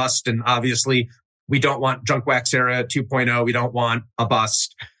then went bust. And obviously, we don't want Junk Wax Era 2.0. We don't want a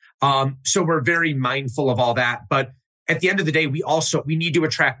bust. So we're very mindful of all that. But at the end of the day, we need to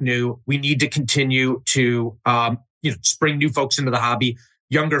attract new. We need to continue to bring new folks into the hobby,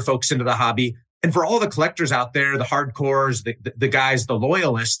 younger folks into the hobby. And for all the collectors out there, the hardcores, the guys, the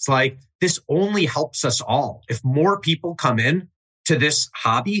loyalists, like, this only helps us all. If more people come in to this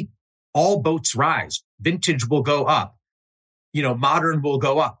hobby, all boats rise. Vintage will go up. Modern will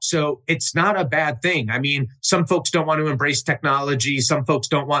go up. So it's not a bad thing. I mean, some folks don't want to embrace technology. Some folks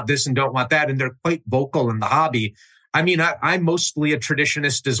don't want this and don't want that. And they're quite vocal in the hobby. I mean, I'm mostly a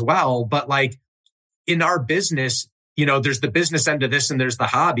traditionist as well, but like, in our business, there's the business end of this and there's the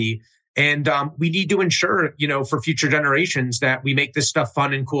hobby. And we need to ensure, for future generations that we make this stuff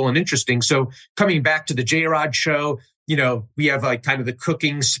fun and cool and interesting. So coming back to the J-Rod show, we have like kind of the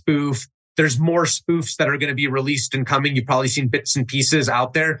cooking spoof. There's more spoofs that are going to be released and coming. You've probably seen bits and pieces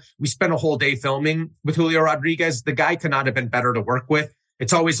out there. We spent a whole day filming with Julio Rodriguez. The guy could not have been better to work with.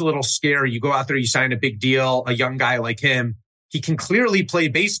 It's always a little scary. You go out there, you sign a big deal, a young guy like him. He can clearly play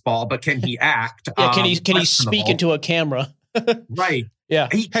baseball, but can he act? Yeah, can he speak into a camera? Right. Yeah.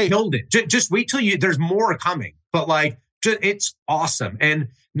 He killed it. Just wait till there's more coming. But like, it's awesome. And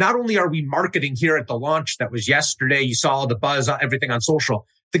not only are we marketing here at the launch that was yesterday, you saw the buzz, everything on social.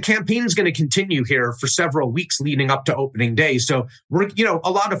 The campaign is going to continue here for several weeks leading up to opening day. So we're,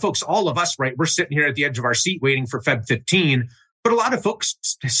 a lot of folks, all of us, right? We're sitting here at the edge of our seat waiting for Feb 15, but a lot of folks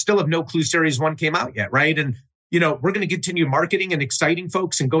still have no clue Series 1 came out yet, right? And we're going to continue marketing and exciting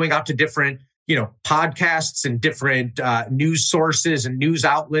folks and going out to different, podcasts and different news sources and news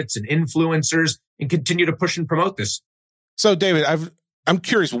outlets and influencers and continue to push and promote this. So, David, I'm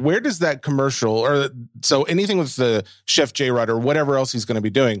curious, where does that commercial, or so anything with the Chef J-Rod or whatever else he's going to be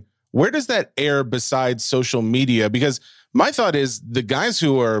doing, where does that air besides social media? Because my thought is the guys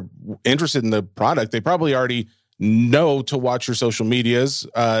who are interested in the product, they probably already know to watch your social medias.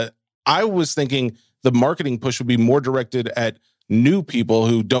 I was thinking the marketing push would be more directed at new people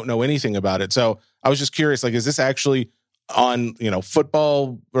who don't know anything about it. So I was just curious, is this actually on,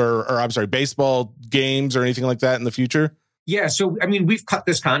 football or baseball games or anything like that in the future? Yeah. So, we've cut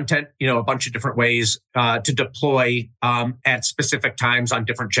this content, a bunch of different ways to deploy at specific times on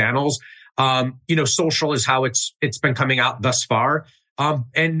different channels. Social is how it's been coming out thus far.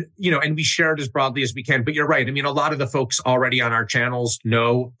 And we share it as broadly as we can. But you're right. A lot of the folks already on our channels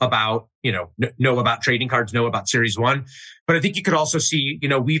know about trading cards, know about Series 1. But I think you could also see,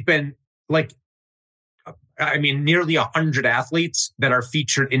 we've been nearly 100 athletes that are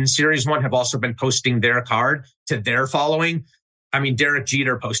featured in Series 1 have also been posting their card to their following. Derek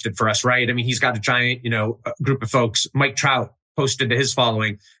Jeter posted for us, right? He's got a giant, group of folks. Mike Trout posted to his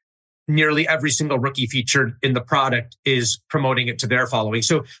following. Nearly every single rookie featured in the product is promoting it to their following.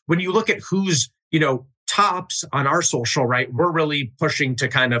 So when you look at who's, tops on our social, right, we're really pushing to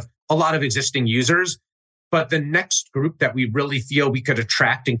kind of a lot of existing users. But the next group that we really feel we could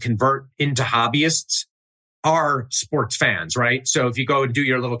attract and convert into hobbyists are sports fans, right? So if you go and do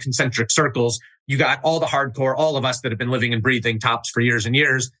your little concentric circles, you got all the hardcore, all of us that have been living and breathing Topps for years and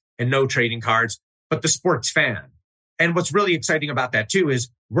years and no trading cards, but the sports fan. And what's really exciting about that too is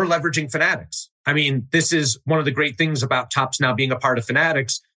we're leveraging Fanatics. This is one of the great things about Topps now being a part of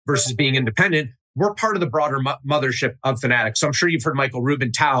Fanatics versus being independent. We're part of the broader mothership of Fanatics. So I'm sure you've heard Michael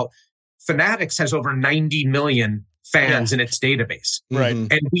Rubin tout. Fanatics has over 90 million fans in its database. Right.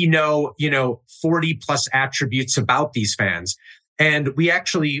 And we know, 40 plus attributes about these fans. And we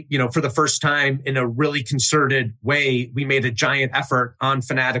actually, for the first time in a really concerted way, we made a giant effort on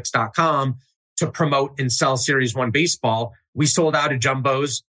fanatics.com to promote and sell Series 1 baseball. We sold out of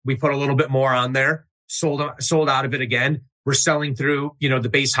jumbos. We put a little bit more on there, sold out of it again. We're selling through, the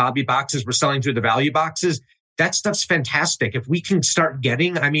base hobby boxes. We're selling through the value boxes. That stuff's fantastic. If we can start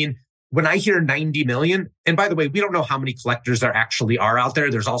getting, when I hear 90 million, and by the way, we don't know how many collectors there actually are out there.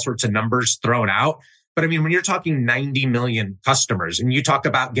 There's all sorts of numbers thrown out. But when you're talking 90 million customers and you talk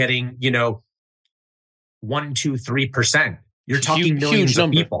about getting, 1, 2, 3%, you're talking millions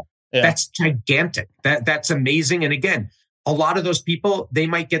of people. Yeah. That's gigantic. That's amazing. And again, a lot of those people, they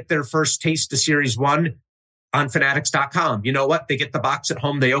might get their first taste of Series 1 on fanatics.com. You know what? They get the box at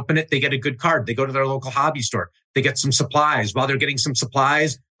home. They open it. They get a good card. They go to their local hobby store. They get some supplies. While they're getting some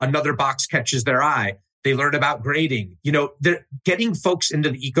supplies, another box catches their eye. They learn about grading. They're getting folks into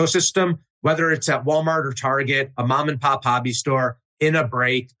the ecosystem, whether it's at Walmart or Target, a mom and pop hobby store, in a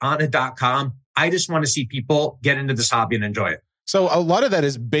break, on a .com. I just want to see people get into this hobby and enjoy it. So a lot of that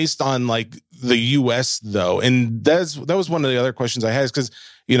is based on the US though. And that was one of the other questions I had is because,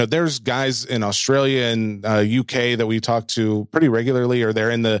 there's guys in Australia and UK that we talk to pretty regularly, or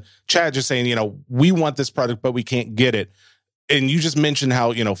they're in the chat just saying, we want this product, but we can't get it. And you just mentioned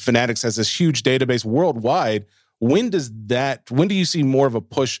how, Fanatics has this huge database worldwide. When do you see more of a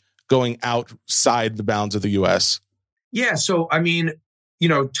push going outside the bounds of the US? Yeah. So,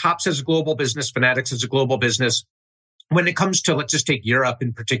 Topps is a global business. Fanatics is a global business. When it comes to, let's just take Europe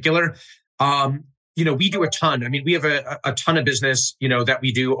in particular, we do a ton. We have a ton of business, that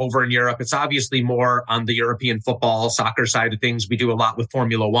we do over in Europe. It's obviously more on the European football, soccer side of things. We do a lot with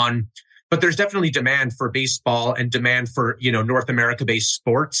Formula One, but there's definitely demand for baseball and demand for, North America-based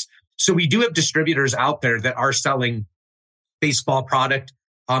sports. So we do have distributors out there that are selling baseball product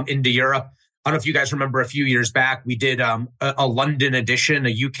into Europe. I don't know if you guys remember a few years back, we did a London edition,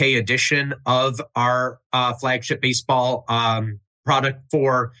 a UK edition of our flagship baseball product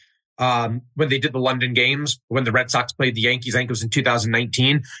for when they did the London games, when the Red Sox played the Yankees. I think it was in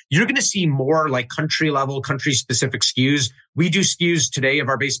 2019. You're going to see more country level, country specific SKUs. We do SKUs today of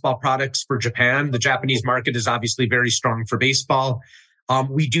our baseball products for Japan. The Japanese market is obviously very strong for baseball.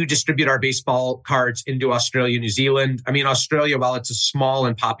 We do distribute our baseball cards into Australia, New Zealand. Australia, while it's a small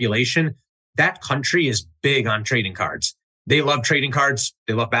in population, that country is big on trading cards. They love trading cards.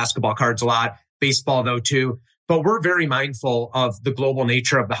 They love basketball cards a lot. Baseball, though, too. But we're very mindful of the global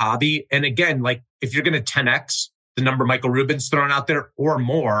nature of the hobby. And again, if you're going to 10X the number Michael Rubin's thrown out there or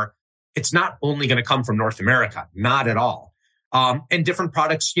more, it's not only going to come from North America, not at all. And different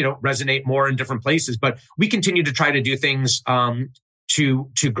products, resonate more in different places. But we continue to try to do things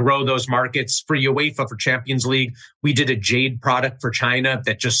to grow those markets. For UEFA, for Champions League, we did a jade product for China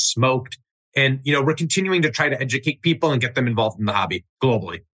that just smoked. And, we're continuing to try to educate people and get them involved in the hobby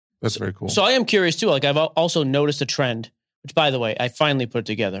globally. That's very cool. So I am curious too. Like I've also noticed a trend, which by the way, I finally put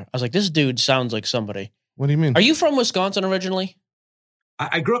together. I was like, this dude sounds like somebody. What do you mean? Are you from Wisconsin originally?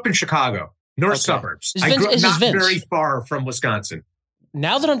 I grew up in Chicago, north suburbs. Is I grew up Vince, not Vince? very far from Wisconsin.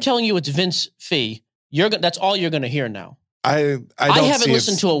 Now that I'm telling you it's Vince Fee, that's all you're going to hear now. I haven't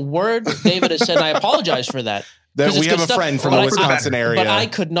listened to a word David has said, and I apologize for that. That we have a friend from the Wisconsin area. But I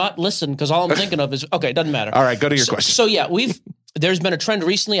could not listen because all I'm thinking of is, okay, it doesn't matter. All right, go to your question. So yeah, there's been a trend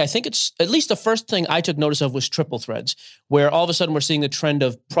recently. I think it's at least the first thing I took notice of was triple threads, where all of a sudden we're seeing the trend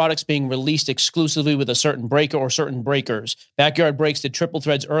of products being released exclusively with a certain breaker or certain breakers. Backyard Breaks did triple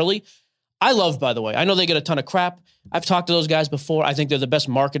threads early. I love, by the way, I know they get a ton of crap. I've talked to those guys before. I think they're the best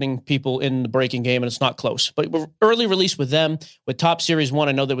marketing people in the breaking game, and it's not close. But we're early release with them. With Top Series 1,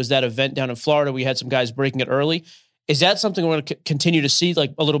 I know there was that event down in Florida. We had some guys breaking it early. Is that something we're going to continue to see,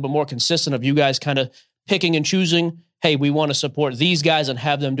 like a little bit more consistent of you guys kind of picking and choosing, hey, we want to support these guys and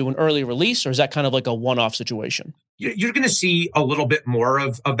have them do an early release? Or is that kind of like a one-off situation? You're going to see a little bit more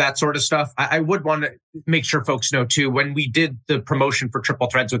of that sort of stuff. I would want to make sure folks know too, when we did the promotion for Triple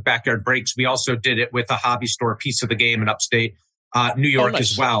Threads with Backyard Breaks, we also did it with a hobby store Piece of the Game in upstate New York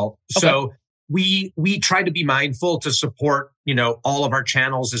as well. Okay. So we try to be mindful to support, all of our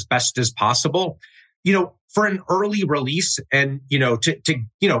channels as best as possible. For an early release and,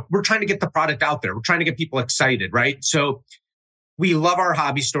 we're trying to get the product out there. We're trying to get people excited, right? So we love our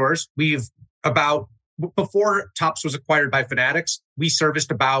hobby stores. Before Topps was acquired by Fanatics, we serviced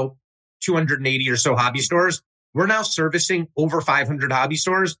about 280 or so hobby stores. We're now servicing over 500 hobby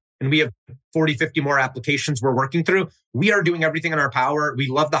stores, and we have 40, 50 more applications we're working through. We are doing everything in our power. We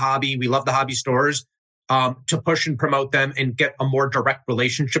love the hobby. We love the hobby stores to push and promote them and get a more direct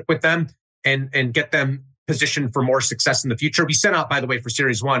relationship with them and get them positioned for more success in the future. We sent out, by the way, for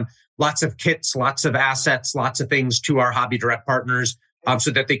Series 1, lots of kits, lots of assets, lots of things to our hobby direct partners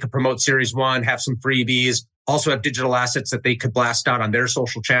so that they could promote Series 1, have some freebies, also have digital assets that they could blast out on their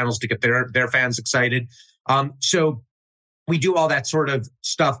social channels to get their fans excited. So we do all that sort of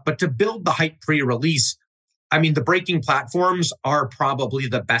stuff. But to build the hype pre-release, the breaking platforms are probably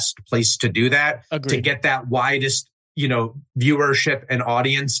the best place to do that. Agreed. To get that widest viewership and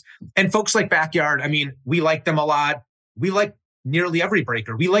audience. And folks like Backyard, we like them a lot. We like nearly every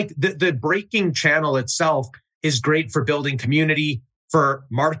breaker. We like the breaking channel itself is great for building community, for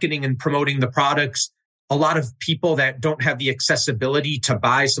marketing and promoting the products. A lot of people that don't have the accessibility to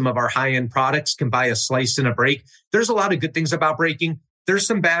buy some of our high-end products can buy a slice in a break. There's a lot of good things about breaking. There's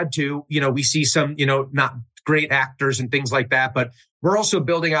some bad too. We see some, not great actors and things like that, but we're also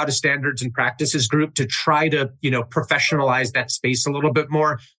building out a standards and practices group to try to, professionalize that space a little bit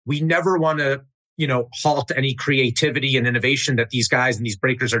more. We never want to, halt any creativity and innovation that these guys and these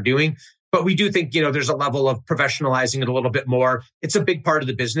breakers are doing. But we do think, there's a level of professionalizing it a little bit more. It's a big part of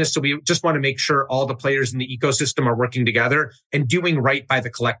the business. So we just want to make sure all the players in the ecosystem are working together and doing right by the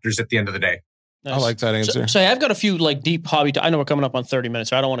collectors at the end of the day. Nice. I like that answer. So I've got a few deep hobby. I know we're coming up on 30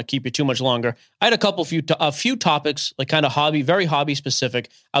 minutes, so I don't want to keep you too much longer. I had a few topics, kind of very hobby specific.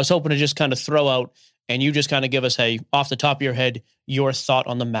 I was hoping to just kind of throw out, and you just kind of give us, off the top of your head, your thought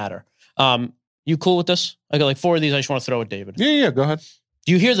on the matter. You cool with this? I got 4 of these. I just want to throw at David. Yeah. Go ahead.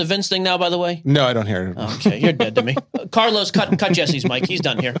 Do you hear the Vince thing now, by the way? No, I don't hear it. Okay, you're dead to me. Carlos, cut Jesse's mic. He's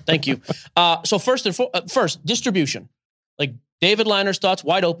done here. Thank you. So first, distribution. David Liner's thoughts,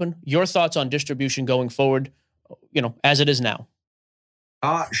 wide open. Your thoughts on distribution going forward, as it is now.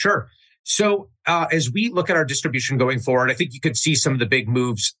 Sure. So as we look at our distribution going forward, I think you could see some of the big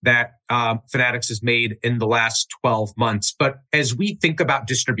moves that Fanatics has made in the last 12 months. But as we think about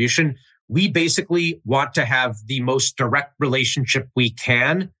distribution, we basically want to have the most direct relationship we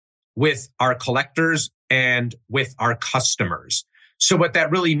can with our collectors and with our customers. So what that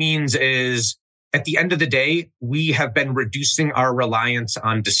really means is, at the end of the day, we have been reducing our reliance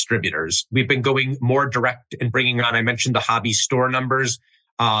on distributors. We've been going more direct and bringing on, I mentioned the hobby store numbers.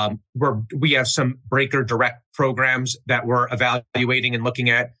 We have some breaker direct programs that we're evaluating and looking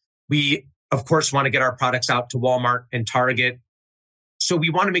at. We, of course, want to get our products out to Walmart and Target. So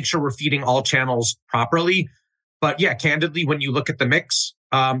we want to make sure we're feeding all channels properly. But yeah, candidly, when you look at the mix,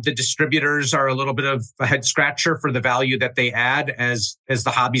 the distributors are a little bit of a head scratcher for the value that they add as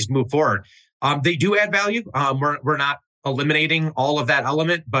the hobbies move forward. They do add value. We're not eliminating all of that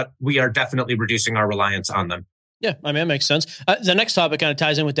element, but we are definitely reducing our reliance on them. Yeah, that makes sense. The next topic kind of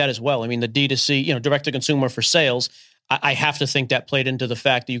ties in with that as well. The D2C, direct to consumer for sales. I have to think that played into the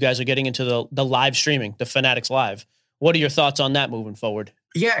fact that you guys are getting into the live streaming, the Fanatics Live, What are your thoughts on that moving forward?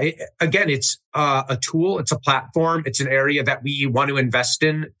 Yeah, again, it's a tool. It's a platform. It's an area that we want to invest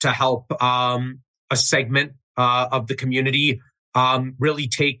in to help a segment of the community really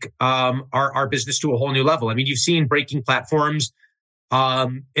take our business to a whole new level. I mean, you've seen braking platforms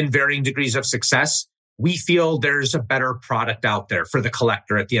in varying degrees of success. We feel there's a better product out there for the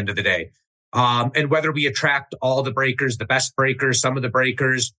collector at the end of the day. And whether we attract all the breakers, the best breakers, some of the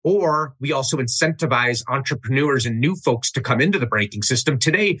breakers, or we also incentivize entrepreneurs and new folks to come into the braking system.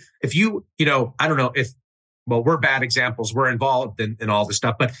 Today, if I don't know if, well, we're bad examples. We're involved in all this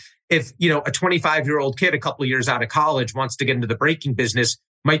stuff. But if, a 25-year-old kid a couple of years out of college wants to get into the braking business,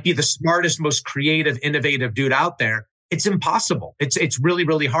 might be the smartest, most creative, innovative dude out there. It's impossible. It's really,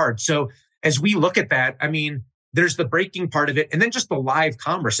 really hard. So as we look at that, I mean, there's the braking part of it, and then just the live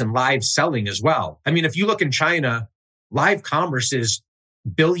commerce and live selling as well. I mean, if you look in China, live commerce is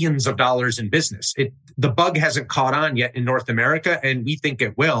billions of dollars in business. The bug hasn't caught on yet in North America, and we think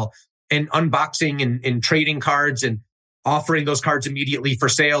it will. And unboxing and trading cards and offering those cards immediately for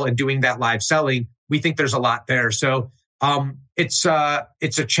sale and doing that live selling, we think there's a lot there. So it's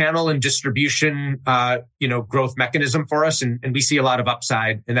a channel and distribution, growth mechanism for us, and we see a lot of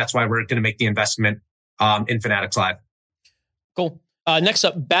upside, and that's why we're going to make the investment in Fanatics Live. Cool. Next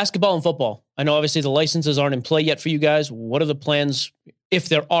up, basketball and football. I know obviously the licenses aren't in play yet for you guys. What are the plans, if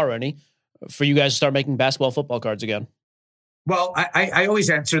there are any, for you guys to start making basketball football cards again? Well, I always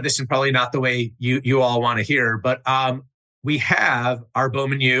answer this, and probably not the way you all want to hear, but we have our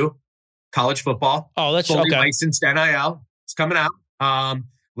Bowman U college football. Oh, that's fully okay. Licensed NIL. It's coming out.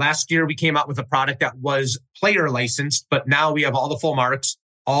 Last year we came out with a product that was player licensed, but now we have all the full marks,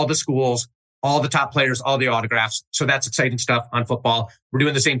 all the schools, all the top players, all the autographs. So that's exciting stuff on football. We're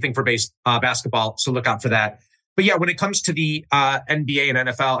doing the same thing for basketball. So look out for that. But yeah, when it comes to the NBA and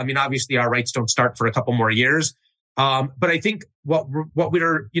NFL, I mean, obviously our rights don't start for a couple more years. But I think what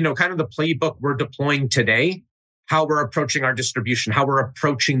we're, kind of the playbook we're deploying today, how we're approaching our distribution, how we're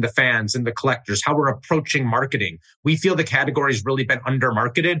approaching the fans and the collectors, how we're approaching marketing. We feel the category's really been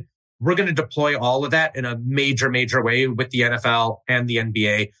under-marketed. We're going to deploy all of that in a major, major way with the NFL and the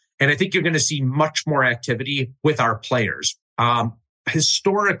NBA. And I think you're going to see much more activity with our players.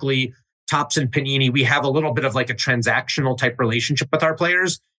 Historically, Topps and Panini, we have a little bit of like a transactional type relationship with our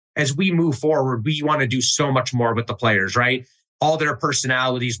players. As we move forward, we want to do so much more with the players, right? All their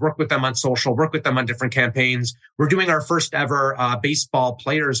personalities, work with them on social, work with them on different campaigns. We're doing our first ever baseball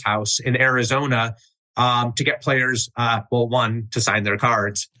players house in Arizona to get players, one, to sign their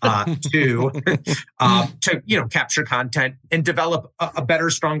cards, two, to, capture content and develop a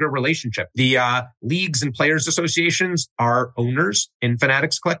better, stronger relationship. The leagues and players associations are owners in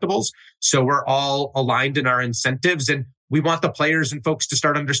Fanatics Collectibles. So we're all aligned in our incentives, and we want the players and folks to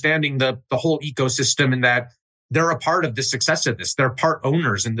start understanding the whole ecosystem and that they're a part of the success of this. They're part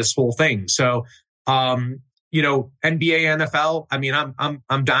owners in this whole thing. So, NBA, NFL, I mean,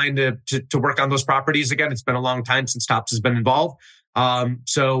 I'm dying to work on those properties again. It's been a long time since Topps has been involved.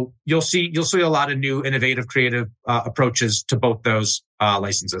 So you'll see a lot of new, innovative, creative approaches to both those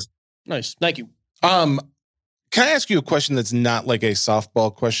licenses. Nice. Thank you. Can I ask you a question that's not like a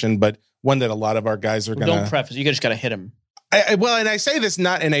softball question, but one that a lot of our guys are going to... Don't preface. You just got to hit him. And I say this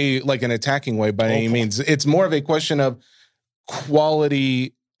not in an attacking way by any means. It's more of a question of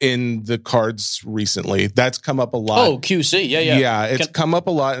quality in the cards recently. That's come up a lot. Oh, QC. Yeah. Yeah, it's come up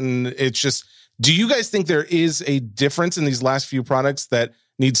a lot. And it's just, do you guys think there is a difference in these last few products that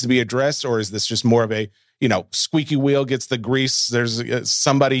needs to be addressed? Or is this just more of a, squeaky wheel gets the grease? There's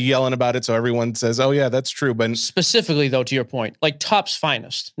somebody yelling about it, so everyone says, oh, yeah, that's true. But specifically, though, to your point, like Topps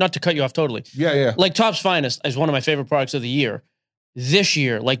Finest, not to cut you off totally. Yeah. Like Topps Finest is one of my favorite products of the year. This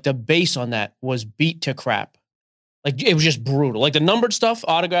year, like the base on that was beat to crap. Like it was just brutal. Like the numbered stuff,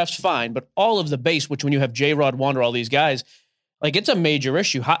 autographs, fine. But all of the base, which when you have J-Rod, Wander, all these guys, like it's a major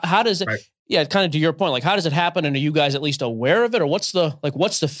issue. How does it, right. Yeah, kind of to your point, like how does it happen? And are you guys at least aware of it? Or what's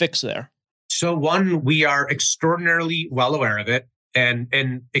the fix there? So one, we are extraordinarily well aware of it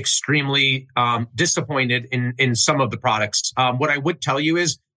and extremely disappointed in some of the products. What I would tell you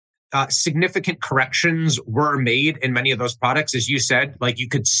is significant corrections were made in many of those products. As you said, like you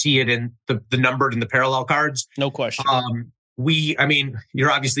could see it in the numbered and the parallel cards. No question.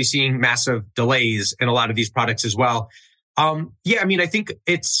 You're obviously seeing massive delays in a lot of these products as well. I think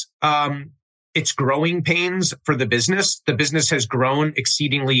it's growing pains for the business. The business has grown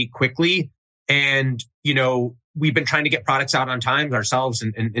exceedingly quickly. And, we've been trying to get products out on time ourselves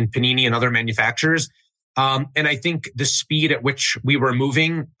and Panini and other manufacturers. And I think the speed at which we were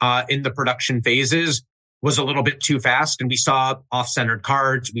moving in the production phases was a little bit too fast. And we saw off-centered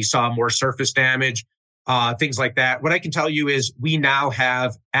cards. We saw more surface damage. things like that. What I can tell you is we now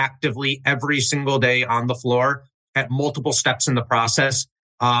have actively every single day on the floor at multiple steps in the process,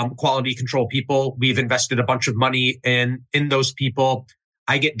 quality control people. We've invested a bunch of money in those people.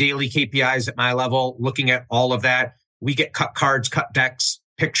 I get daily KPIs at my level looking at all of that. We get cut cards, cut decks,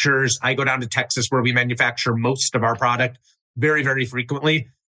 pictures. I go down to Texas where we manufacture most of our product very, very frequently.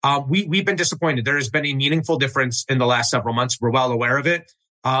 We've been disappointed. There has been a meaningful difference in the last several months. We're well aware of it.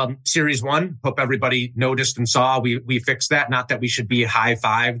 Series 1, hope everybody noticed and saw. We fixed that. Not that we should be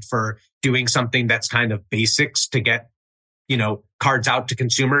high-fived for doing something that's kind of basics to get, cards out to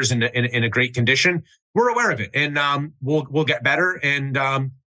consumers in a great condition. We're aware of it, and we'll get better. And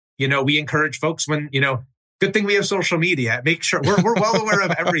we encourage folks when good thing we have social media. Make sure we're well aware of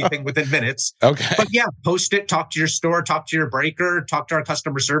everything within minutes. Okay. But yeah, post it, talk to your store, talk to your breaker, talk to our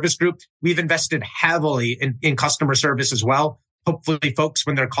customer service group. We've invested heavily in customer service as well. Hopefully folks,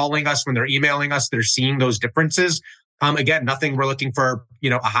 when they're calling us, when they're emailing us, they're seeing those differences. Again, nothing we're looking for,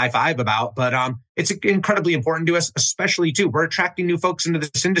 a high five about, but it's incredibly important to us, especially too. We're attracting new folks into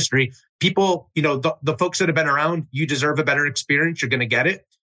this industry. People, the folks that have been around, you deserve a better experience. You're going to get it.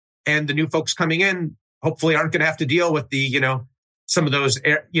 And the new folks coming in, hopefully aren't going to have to deal with the, some of those,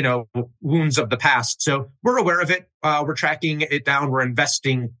 wounds of the past. So we're aware of it. We're tracking it down. We're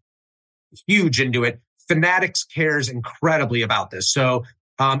investing huge into it. Fanatics cares incredibly about this. So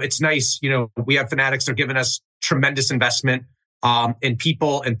it's nice. We have Fanatics. They're giving us tremendous investment in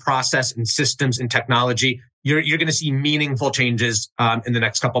people and process and systems and technology. You're going to see meaningful changes in the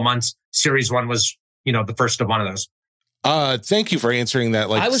next couple months. Series 1 was, the first of one of those. Thank you for answering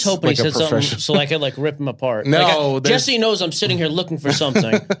that. I was hoping he said something so I could rip him apart. No, Jesse knows I'm sitting here looking for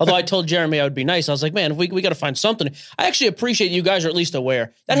something. Although I told Jeremy I would be nice. I was like, man, if we got to find something. I actually appreciate you guys are at least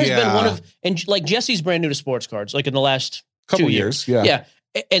aware. That has been one of, and Jesse's brand new to sports cards, in the last couple 2 years. Yeah.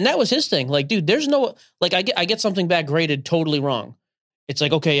 And that was his thing. Dude, there's no, I get something back graded totally wrong. It's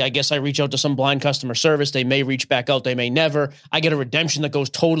okay, I guess I reach out to some blind customer service. They may reach back out. They may never. I get a redemption that goes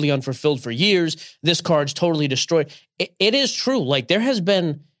totally unfulfilled for years. This card's totally destroyed. It is true. There has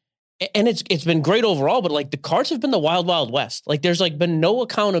been, and it's been great overall, but the cards have been the wild, wild west. There's been no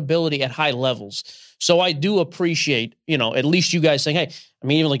accountability at high levels. So I do appreciate, at least you guys saying, hey,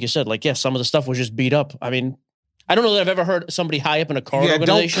 even like you said, some of the stuff was just beat up. I don't know that I've ever heard somebody high up in a card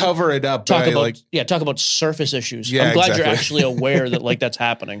organization. Don't cover it up. Talk about surface issues. Yeah, I'm glad you're actually aware that that's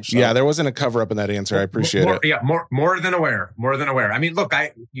happening. So. Yeah, there wasn't a cover up in that answer. I appreciate it. Yeah, more than aware. More than aware. Look,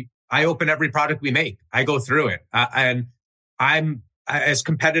 I open every product we make. I go through it, and I'm as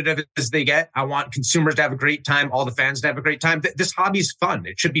competitive as they get. I want consumers to have a great time, all the fans to have a great time. This hobby's fun.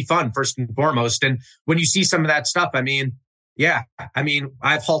 It should be fun first and foremost. And when you see some of that stuff,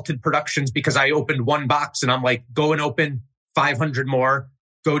 I've halted productions because I opened one box and I'm go and open 500 more,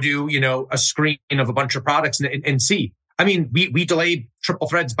 go do, a screen of a bunch of products and see. We delayed triple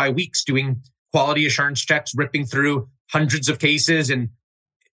threads by weeks doing quality assurance checks, ripping through hundreds of cases, and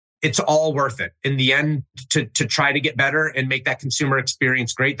it's all worth it in the end to try to get better and make that consumer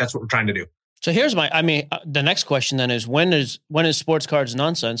experience great. That's what we're trying to do. So here's the next question then is when is Sports Cards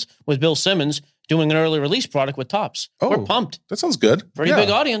Nonsense with Bill Simmons doing an early release product with Topps? We're pumped. That sounds good. Pretty big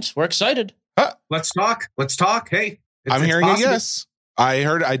audience. We're excited. Let's talk. Hey, I'm hearing a yes.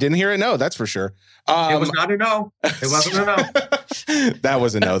 I didn't hear a no. That's for sure. It was not a no. It wasn't a no. That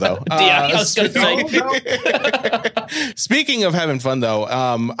was a no, though. Yeah, I was going to say. Speaking of having fun, though,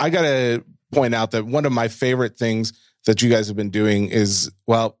 I got to point out that one of my favorite things that you guys have been doing is,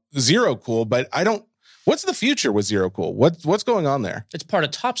 Zero Cool, but what's the future with Zero Cool? What's going on there? It's part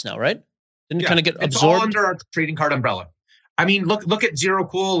of Topps now, right? Didn't it kind of get absorbed? It's all under our trading card umbrella. Look at Zero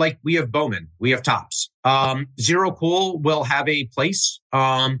Cool. We have Bowman, we have Topps. Zero Cool will have a place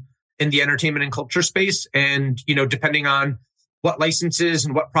in the entertainment and culture space. And, depending on what licenses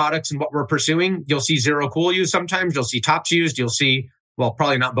and what products and what we're pursuing, you'll see Zero Cool used sometimes. You'll see Topps used. You'll see,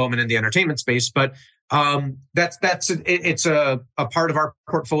 probably not Bowman in the entertainment space, but it's a part of our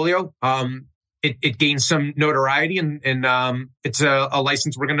portfolio. It gains some notoriety and it's a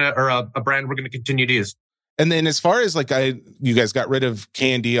license a brand we're going to continue to use. And then as far as you guys got rid of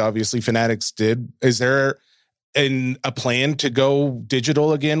Candy, obviously Fanatics did. Is there a plan to go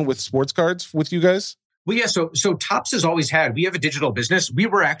digital again with sports cards with you guys? Well, yeah. So Topps has always we have a digital business. We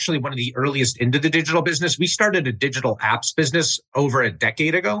were actually one of the earliest into the digital business. We started a digital apps business over a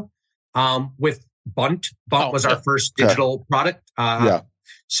decade ago with Bunt. Bunt was our first digital product.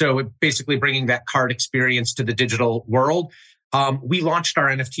 So basically bringing that card experience to the digital world. We launched our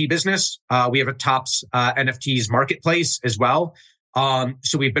NFT business. We have a Topps NFTs marketplace as well.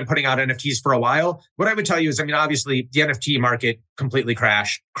 So we've been putting out NFTs for a while. What I would tell you is, obviously the NFT market completely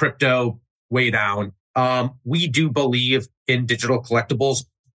crashed. Crypto way down. We do believe in digital collectibles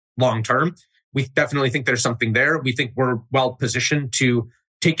long term. We definitely think there's something there. We think we're well positioned to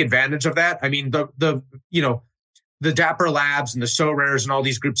take advantage of that. I mean, the Dapper Labs and the SoRares and all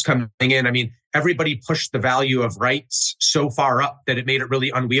these groups coming in. I mean, everybody pushed the value of rights so far up that it made it really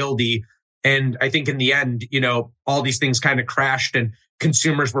unwieldy. And I think in the end, all these things kind of crashed and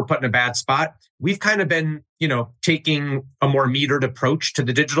consumers were put in a bad spot. We've kind of been, taking a more metered approach to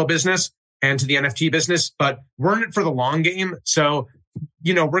the digital business and to the NFT business, but we're in it for the long game. So,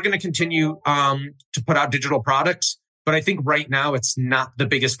 we're going to continue to put out digital products. But I think right now it's not the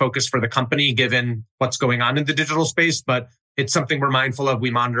biggest focus for the company, given what's going on in the digital space. But it's something we're mindful of.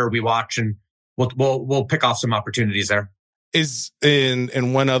 We monitor, we watch, and we'll pick off some opportunities there. Is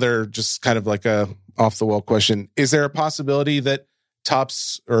in one other, just kind of like a off the wall question, is there a possibility that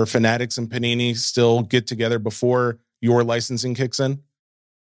Topps or Fanatics and Panini still get together before your licensing kicks in?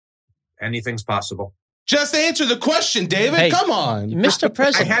 Anything's possible. Just answer the question, David. Hey, come on, Mr.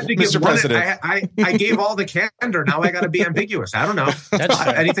 President. I had to give Mr. one. President. I gave all the candor. Now I got to be ambiguous. I don't know. That's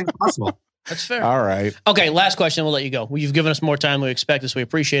fair. Anything's possible. That's fair. All right. Okay, last question. We'll let you go. You've given us more time than we expected, so we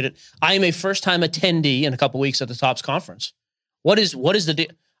appreciate it. I am a first-time attendee in a couple weeks at the Topps conference. What is the deal?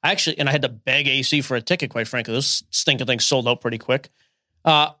 Actually, and I had to beg AC for a ticket, quite frankly. Those stinking things sold out pretty quick.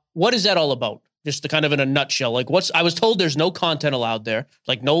 What is that all about? Just to kind of in a nutshell. Like I was told there's no content allowed there,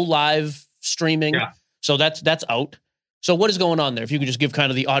 like no live streaming. Yeah. So that's out. So what is going on there? If you could just give kind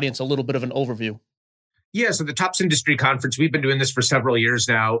of the audience a little bit of an overview. Yeah, so the Topps Industry Conference, we've been doing this for several years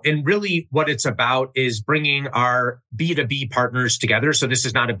now. And really what it's about is bringing our B2B partners together. So this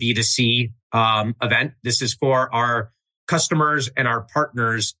is not a B2C event. This is for our customers and our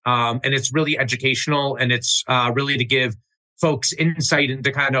partners. And it's really educational, and it's really to give folks insight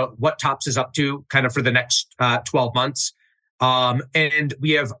into kind of what Topps is up to kind of for the next 12 months. And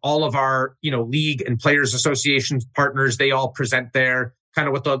we have all of our, league and players associations partners. They all present there kind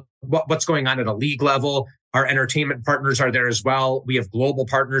of what's going on at a league level. Our entertainment partners are there as well. We have global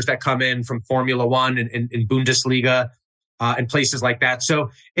partners that come in from Formula One and Bundesliga and places like that. So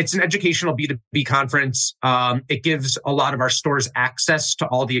it's an educational B2B conference. It gives a lot of our stores access to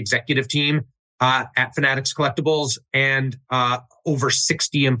all the executive team at Fanatics Collectibles, and over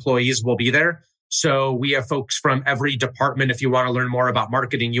 60 employees will be there. So we have folks from every department. If you want to learn more about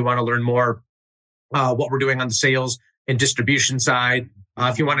marketing, you want to learn more what we're doing on the sales and distribution side.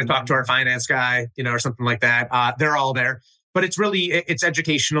 If you want to talk to our finance guy, or something like that, they're all there. But it's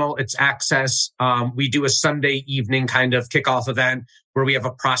educational, it's access. We do a Sunday evening kind of kickoff event where we have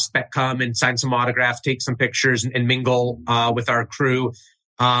a prospect come and sign some autographs, take some pictures, and mingle with our crew.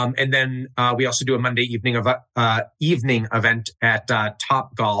 And then we also do a Monday evening event at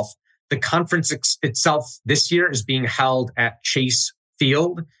Top Golf. The conference itself this year is being held at Chase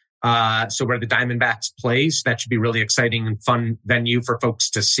Field, so where the Diamondbacks play. So that should be really exciting and fun venue for folks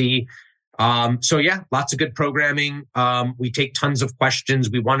to see. So yeah, lots of good programming. We take tons of questions.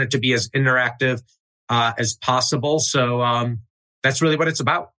 We want it to be as interactive as possible. So that's really what it's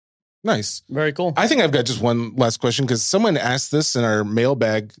about. Nice. Very cool. I think I've got just one last question, because someone asked this in our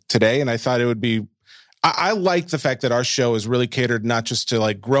mailbag today, and I thought it would be, I like the fact that our show is really catered not just to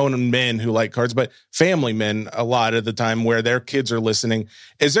like grown men who like cards, but family men a lot of the time where their kids are listening.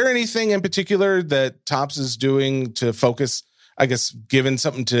 Is there anything in particular that Topps is doing to focus, I guess, giving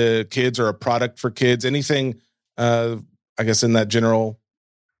something to kids or a product for kids? Anything, I guess, in that general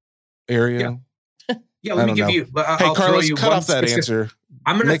area? Yeah, let me give you. Hey, Carlos, cut off that answer.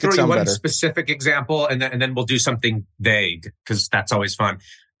 I'm going to throw you one better. Specific example, and then we'll do something vague, because that's always fun.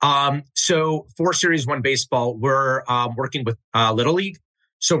 So for Series 1 baseball, we're working with Little League.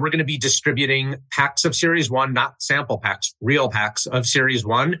 So we're going to be distributing packs of Series 1, not sample packs, real packs of Series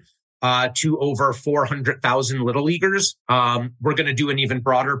 1 to over 400,000 Little Leaguers. We're going to do an even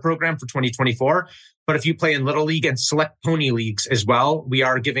broader program for 2024. But if you play in Little League and select pony leagues as well, we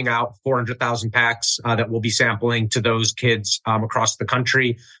are giving out 400,000 packs that we'll be sampling to those kids across the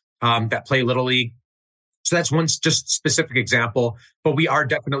country that play Little League. So that's one just specific example, but we are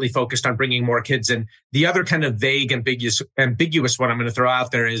definitely focused on bringing more kids in. The other kind of vague, ambiguous one I'm going to throw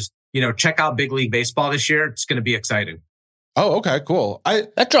out there is, check out Big League Baseball this year. It's going to be exciting. Oh, okay, cool.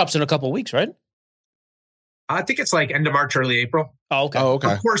 That drops in a couple of weeks, right? I think it's like end of March, early April. Oh, okay. Oh,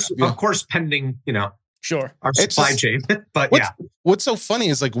 okay. Of course, pending, Sure. our supply chain. But What's so funny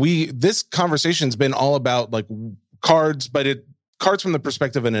is like this conversation's been all about like cards, but cards from the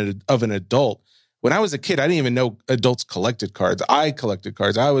perspective of an adult. When I was a kid, I didn't even know adults collected cards. I collected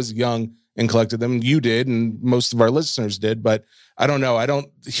cards. I was young and collected them. You did, and most of our listeners did. But I don't know. I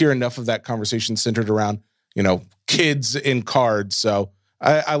don't hear enough of that conversation centered around, kids in cards. So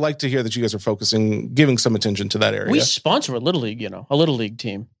I like to hear that you guys are giving some attention to that area. We sponsor a Little League, a Little League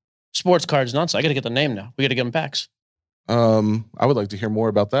team. Sports Cards Nonsense. I got to get the name now. We got to give them packs. I would like to hear more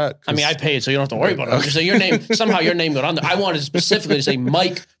about that. I mean, I paid, so you don't have to worry about it. I'm just saying your name, somehow your name got on there. I wanted specifically to say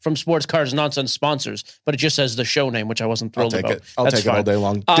Mike from Sports Cards Nonsense sponsors, but it just says the show name, which I wasn't thrilled about. I'll take it all day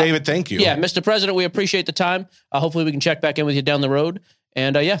long. David, thank you. Yeah, Mr. President, we appreciate the time. Hopefully we can check back in with you down the road.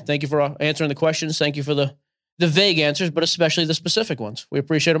 And thank you for answering the questions. Thank you for the vague answers, but especially the specific ones. We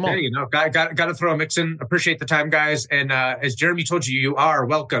appreciate them all. Yeah, got to throw a mix in. Appreciate the time, guys. And as Jeremy told you, you are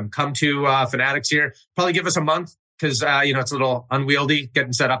welcome. Come to Fanatics here. Probably give us a month because it's a little unwieldy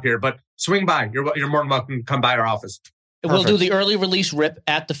getting set up here. But swing by. You're more than welcome to come by our office. We'll do the early release rip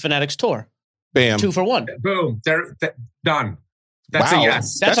at the Fanatics tour. Bam. 2 for 1. Boom. They're done. That's a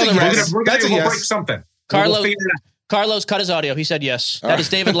yes. That's on the yes. We'll break something. Carlos cut his audio. He said yes. That is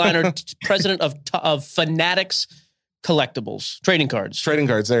David Leinart, president of Fanatics Collectibles, trading cards. Trading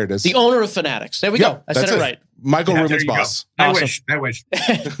cards, there it is. The owner of Fanatics. There we go. I said it right. Michael Rubin's boss. Awesome. I wish.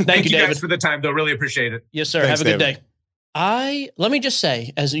 Thank you, David, guys, for the time, though. Really appreciate it. Yes, sir. Thanks, Have a good David. day. Let me just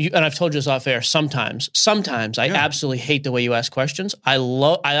say, and I've told you this off air, sometimes I absolutely hate the way you ask questions.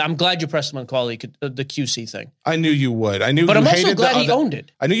 I'm glad you pressed him on quality, the QC thing. I knew you would. But I'm also glad he owned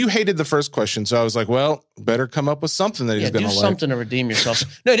it. I knew you hated the first question, so I was like, well, better come up with something that he's going to like. Do something to redeem yourself.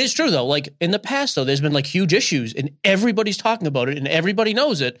 No, it is true, though. Like, in the past, though, there's been, like, huge issues, and everybody's talking about it, and everybody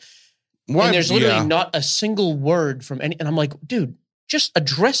knows it. What? And there's literally not a single word from any. And I'm like, dude, just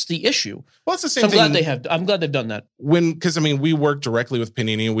address the issue. Well, it's the same so thing. I'm glad they've done that. Because we work directly with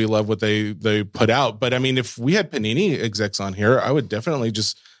Panini and we love what they put out. But I mean, if we had Panini execs on here, I would definitely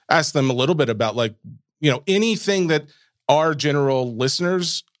just ask them a little bit about anything that our general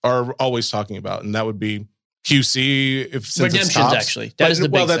listeners are always talking about, and that would be QC. Since redemptions, it's tops. Actually, that is the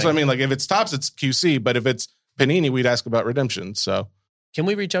big well. That's thing. what I mean. Like if it's tops, it's QC. But if it's Panini, we'd ask about redemptions. So can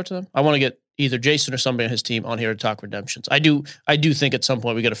we reach out to them? I want to get either Jason or somebody on his team on here to talk redemptions. I do think at some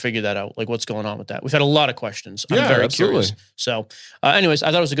point we got to figure that out, like what's going on with that. We've had a lot of questions. I'm very curious. So anyways,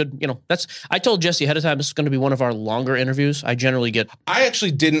 I thought it was a good, I told Jesse ahead of time, this is going to be one of our longer interviews. I actually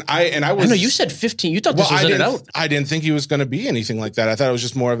didn't. I know you said 15. You thought this was out. I didn't think he was going to be anything like that. I thought it was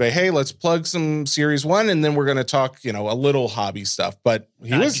just more of a, hey, let's plug some Series 1 and then we're going to talk, a little hobby stuff. But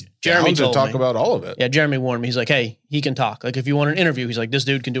he was Jeremy down to talk about all of it. Yeah, Jeremy warned me. He's like, hey, he can talk. Like if you want an interview, he's like, this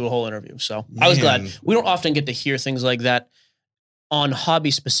dude can do a whole interview. So I was glad. We don't often get to hear things like that on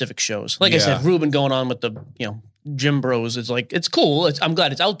hobby-specific shows. Like I said, Ruben going on with the, Gym Bros. It's like, it's cool. I'm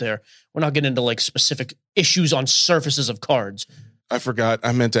glad it's out there. We're not getting into like specific issues on surfaces of cards. I forgot.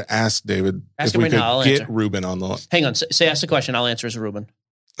 I meant to ask David if we could get Ruben on the line. Hang on. Ask the question. I'll answer as Ruben.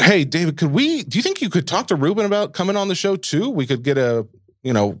 Hey, David, do you think you could talk to Ruben about coming on the show too? We could get a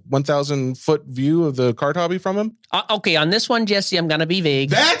 1,000-foot view of the card hobby from him. Okay, on this one, Jesse, I'm going to be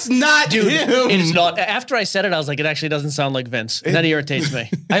vague. That's not him. It's not. After I said it, I was like, it actually doesn't sound like Vince. That irritates me.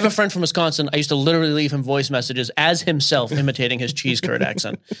 I have a friend from Wisconsin. I used to literally leave him voice messages as himself imitating his cheese curd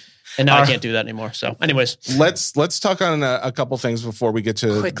accent. And now I can't do that anymore. So anyways. Let's talk on a couple things before we get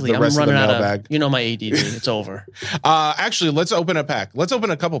to quickly, the rest of the mailbag. My ADD. It's over. Actually, let's open a pack. Let's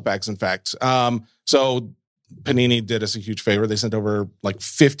open a couple packs, in fact. So Panini did us a huge favor. They sent over like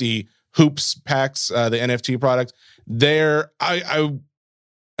 50 hoops packs, the NFT product.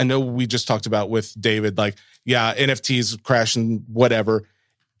 I know we just talked about with David, like, yeah, NFTs crashing, whatever.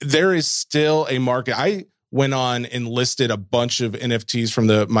 There is still a market. I went on and listed a bunch of NFTs from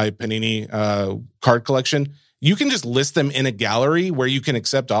my Panini card collection. You can just list them in a gallery where you can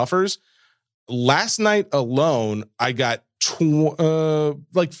accept offers. Last night alone, I got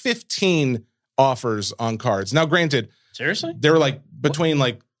 15 offers on cards. Now, granted, seriously, they were like between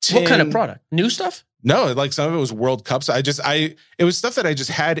 10. What kind of product? New stuff? No, like some of it was World Cups. It was stuff that I just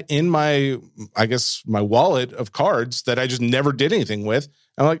had in my wallet of cards that I just never did anything with.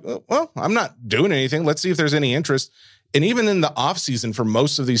 I'm like, well, I'm not doing anything. Let's see if there's any interest. And even in the off season for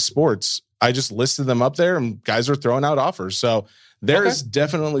most of these sports, I just listed them up there and guys are throwing out offers. So there is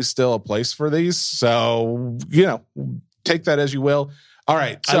definitely still a place for these. So, take that as you will. All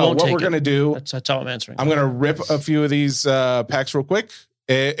right. So what we're going to do. That's how I'm answering. I'm going to rip a few of these packs real quick.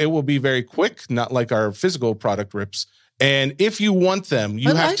 It will be very quick, not like our physical product rips. And if you want them,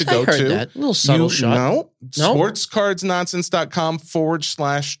 you have to go to that. A little subtle shot.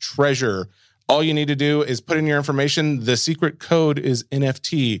 sportscardsnonsense.com/treasure. All you need to do is put in your information. The secret code is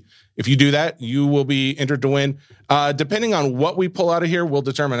NFT. If you do that, you will be entered to win. Depending on what we pull out of here, we'll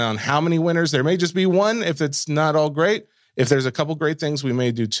determine on how many winners. There may just be one if it's not all great. If there's a couple great things, we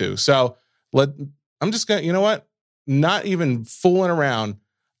may do two. So I'm just going to, not even fooling around.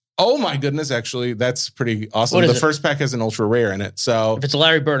 Oh my goodness, actually, that's pretty awesome. What is The it? first pack has an ultra rare in it. So If it's a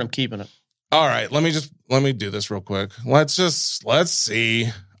Larry Bird, I'm keeping it. all right, let me do this real quick. Let's see.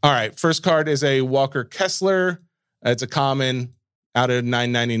 All right, first card is a Walker Kessler. It's a common out of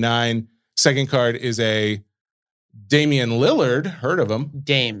 999. Second card is a Damian Lillard. Heard of him?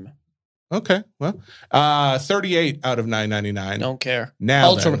 Dame. Okay, well, 38 out of 999. Don't care.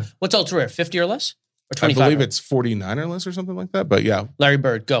 Now then, What's ultra rare? 50 or less? Or I 25? believe it's 49 or less or something like that. But yeah, Larry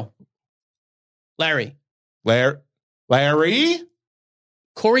Bird, go. Larry. Larry,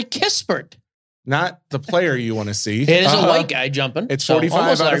 Corey Kispert. not the player you want to see. It is a white guy jumping. It's so 45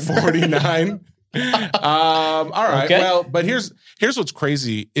 almost out of Larry Bird. 49. All right. Okay. Well, but here's what's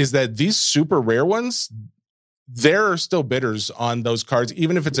crazy is that these super rare ones, there are still bidders on those cards,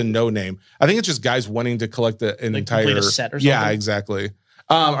 even if it's a no name. I think it's just guys wanting to collect an Like entire complete a set or something? Yeah, exactly.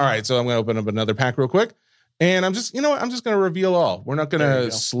 All right. So I'm going to open up another pack real quick. And I'm just, I'm just going to reveal all. We're not going There you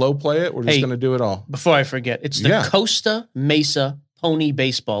to go. slow play it. We're just Hey. going to do it all. Before I forget, it's the Yeah. Costa Mesa Pony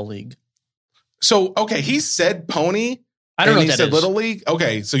Baseball League. So, okay. He said pony. I don't know and what he that said is. Little League.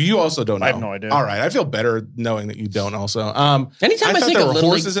 Okay. So you also don't know. I have no idea. All right. I feel better knowing that you don't also. Anytime I thought think there of were Little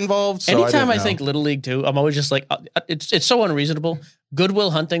horses League, involved. So anytime I didn't think know. Little League too, I'm always just like, it's so unreasonable.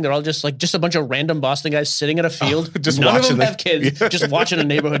 Goodwill Hunting, they're all just a bunch of random Boston guys sitting at a field. just None of watching them the- have kids, Yeah. just watching a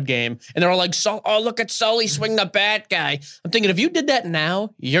neighborhood game. And they're all like, look at Sully swing the bat guy. I'm thinking, if you did that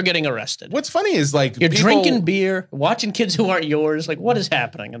now, you're getting arrested. What's funny is like You're people- drinking beer, watching kids who aren't yours. Like, what is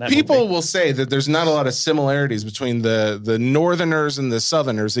happening in that People movie? will say that there's not a lot of similarities between the Northerners and the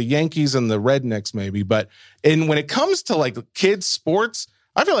Southerners, the Yankees and the Rednecks, maybe. But when it comes to like kids sports,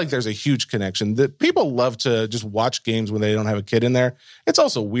 I feel like there's a huge connection. That people love to just watch games when they don't have a kid in there. It's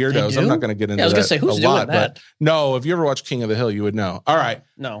also weirdos. They I'm do? not going to get into Yeah, I was that gonna say, who's a doing lot, that? but no, if you ever watch King of the Hill, you would know. All right,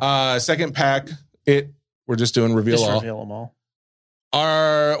 No, second pack. We're just doing reveal just all. reveal them all.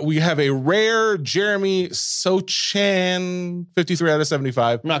 We have a rare Jeremy Sochan, 53 out of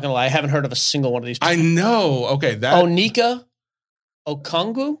 75. I'm not gonna lie, I haven't heard of a single one of these. I know. Okay, that Onika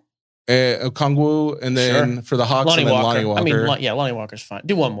Okongwu, Okongwu, and then for the Hawks, Lonnie and then Walker. Lonnie Walker. I mean, Lonnie Walker's fine.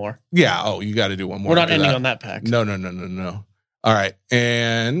 Do one more. Yeah. Oh, you got to do one more. We're not after ending that. on that pack. No. All right.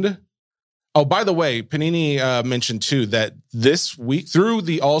 And by the way, Panini mentioned too that this week through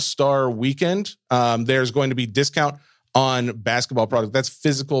the All-Star weekend, there's going to be discount on basketball product. That's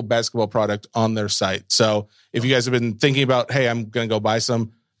physical basketball product on their site. So if you guys have been thinking about, hey, I'm going to go buy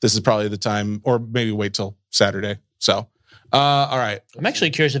some, this is probably the time, or maybe wait till Saturday. So, all right. I'm actually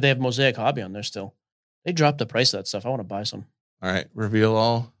curious if they have Mosaic Hobby on there still. They dropped the price of that stuff. I want to buy some. All right. Reveal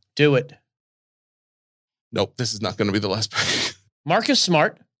all. Do it. Nope. This is not going to be the last pack. Marcus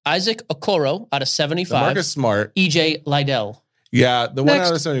Smart, Isaac Okoro out of 75. Marcus Smart. EJ Liddell. Yeah, the one Next.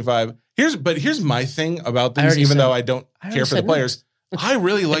 out of 75. Here's my thing about I these, already even said- though I don't I care already for the said players. I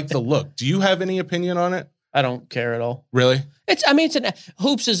really like the look. Do you have any opinion on it? I don't care at all. Really? It's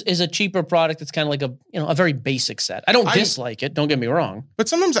Hoops is a cheaper product. It's kind of like a very basic set. I don't dislike it. Don't get me wrong. But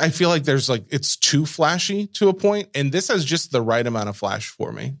sometimes I feel like it's too flashy to a point, and this has just the right amount of flash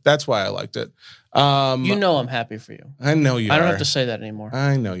for me. That's why I liked it. I'm happy for you. I know you are. I don't have to say that anymore.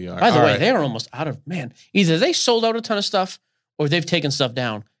 I know you are. By the All way, right. they are almost out of, either they sold out a ton of stuff or they've taken stuff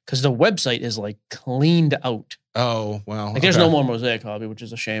down because the website is like cleaned out. Oh, well. Like there's okay. no more Mosaic Hobby, which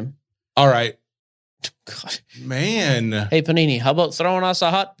is a shame. All right. God. Man. Hey, Panini, how about throwing us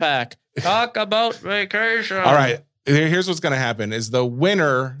a hot pack? Talk about vacation. All right. Here's what's going to happen is the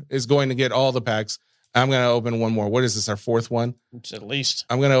winner is going to get all the packs. I'm going to open one more. What is this, our fourth one? It's at least.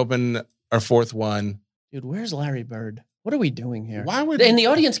 I'm going to open our fourth one. Dude, where's Larry Bird? What are we doing here? Why would And the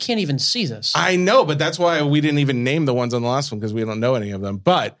audience can't even see this. I know, but that's why we didn't even name the ones on the last one because we don't know any of them.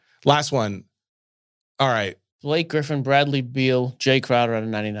 But last one. All right. Blake Griffin, Bradley Beal, Jay Crowder out of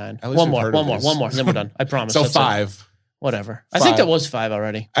 99. At least One we've more, heard of one more, these. one more. Then we're done. I promise. So That's it. 5. Whatever. I 5. think that was 5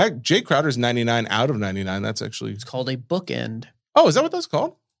 already. Jay Crowder's 99 out of 99. That's actually. It's called a bookend. Oh, is that what that's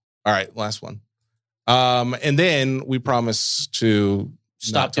called? All right. Last one. And then we promise to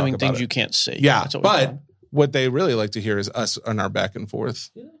Stop not talk doing about things it. you can't see. Yeah. That's what we're But doing. what they really like to hear is us on our back and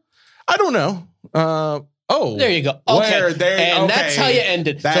forth. I don't know. There you go. Okay. That's how you end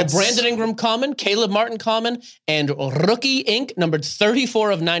it. That's- So Brandon Ingram common, Caleb Martin common, and Rookie Inc. numbered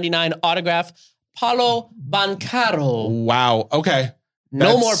 34 of 99 autograph, Paulo Bancaro. Wow. Okay. No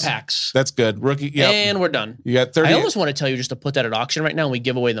That's- more packs. That's good. Rookie. Yep. And we're done. You got 30. I almost want to tell you just to put that at auction right now and we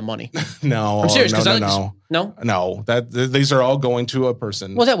give away the money. No. I'm serious. No, 'cause no, I like no. No? No. These are all going to a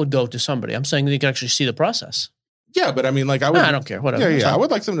person. Well, that would go to somebody. I'm saying they can actually see the process. Yeah, but I mean, like, I would. I don't care. Whatever. Yeah, It's yeah. I fine.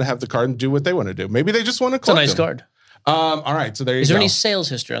 would like them to have the card and do what they want to do. Maybe they just want to It's a collect nice them. card. All right. So there you Is go. there any sales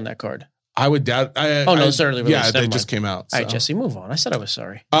history on that card? I would doubt. It's early release. Yeah, Never they mind. just came out. All right, Jesse, move on. I said I was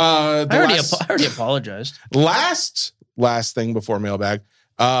sorry. I already apologized. Last thing before mailbag.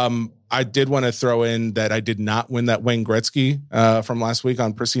 I did want to throw in that I did not win that Wayne Gretzky from last week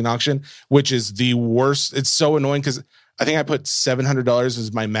on Pristine Auction, which is the worst. It's so annoying because I think I put $700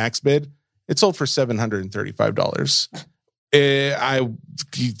 as my max bid. It sold for $735.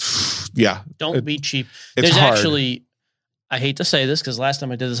 Don't be cheap. It's There's hard. actually, I hate to say this because last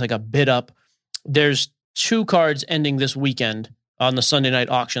time I did this, I got bid up. There's 2 cards ending this weekend on the Sunday night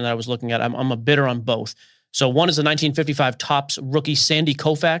auction that I was looking at. I'm a bidder on both. So one is the 1955 Topps rookie Sandy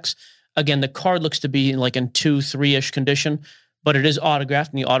Koufax. Again, the card looks to be in 2-3-ish condition, but it is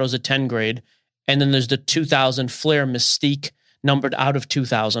autographed and the auto's a 10 grade. And then there's the 2000 Flair Mystique, numbered out of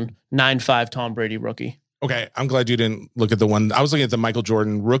 2000, 9.5 Tom Brady rookie. Okay, I'm glad you didn't look at the one. I was looking at the Michael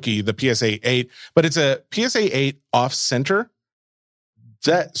Jordan rookie, the PSA 8, but it's a PSA 8 off center.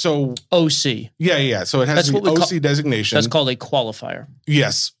 OC. Yeah. So it has the OC designation. That's called a qualifier.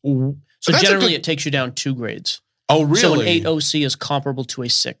 Yes. So generally it takes you down 2 grades. Oh, really? So an 8 OC is comparable to a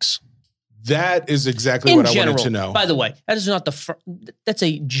 6. That is exactly what I wanted to know. By the way, that is not that's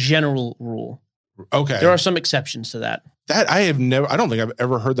a general rule. Okay. There are some exceptions to that. That I don't think I've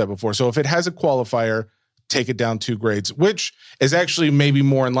ever heard that before. So if it has a qualifier, take it down 2 grades, which is actually maybe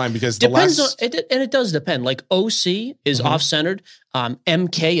more in line because and it does depend. Like OC is off-centered.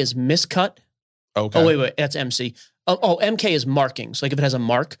 MK is miscut. Okay. Oh, wait, that's MC. MK is markings. Like if it has a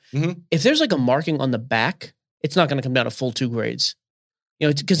mark, if there's a marking on the back, it's not going to come down a full 2 grades.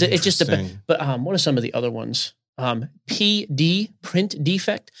 Because it just depends. But what are some of the other ones? PD, print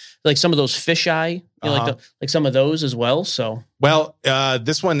defect, like some of those fisheye, like some of those as well. So, well,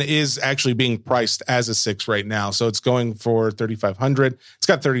 this one is actually being priced as a 6 right now, so it's going for $3,500. It's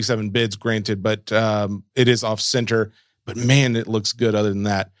got 37 bids, granted, but it is off center. But man, it looks good. Other than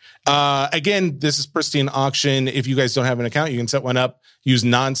that, again, this is Pristine Auction. If you guys don't have an account, you can set one up. Use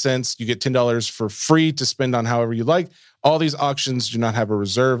Nonsense. You get $10 for free to spend on however you like. All these auctions do not have a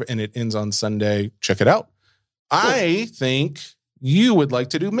reserve, and it ends on Sunday. Check it out. I think you would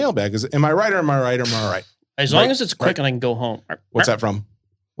like to do mailbag. Am I right or am I right or am I right? As long as it's quick and I can go home. What's that from?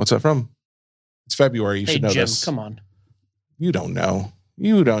 It's February. You should know Jim, this. Come on. You don't know.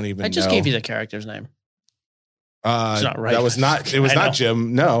 You don't even know. I just gave you the character's name. It's not right. That was not, it was not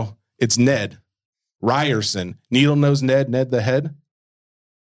Jim. No, it's Ned Ryerson. Needle Nose Ned the Head.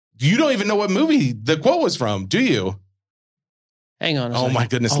 You don't even know what movie the quote was from, do you? Hang on. Oh my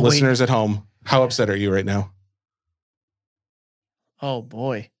goodness. Listeners at home, how upset are you right now? Oh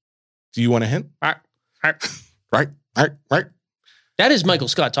boy. Do you want a hint? Right. That is Michael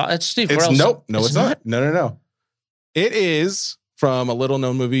Scott. That's Steve Carell. Nope. No, it's not. No. It is from a little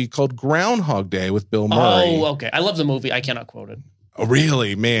known movie called Groundhog Day with Bill Murray. Oh, okay. I love the movie. I cannot quote it. Oh,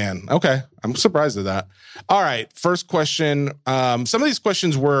 really, man? Okay. I'm surprised at that. All right. First question. Some of these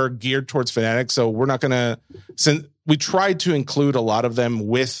questions were geared towards Fanatics, so we're not going to, we tried to include a lot of them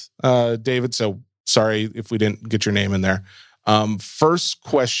with David, so sorry if we didn't get your name in there. First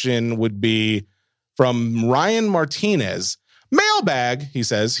question would be from Ryan Martinez. Mailbag, he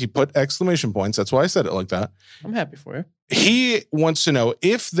says. He put exclamation points. That's why I said it like that. I'm happy for you. He wants to know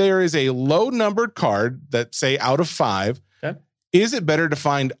if there is a low-numbered card that, say, out of 5, okay, is it better to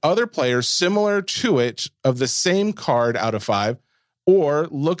find other players similar to it of the same card out of 5, or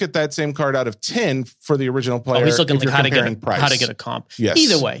look at that same card out of 10 for the original player? Oh, he's looking like how to get a comp. Yes.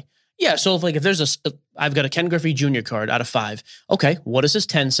 Either way. Yeah, so if there's I've got a Ken Griffey Jr. card out of 5. Okay, what does his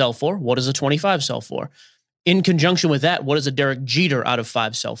 10 sell for? What does a 25 sell for? In conjunction with that, what does a Derek Jeter out of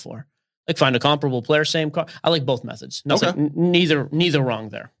 5 sell for? Like find a comparable player, same card. I like both methods. Nothing, neither wrong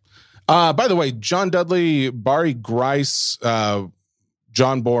there. By the way, John Dudley, Barry Grice,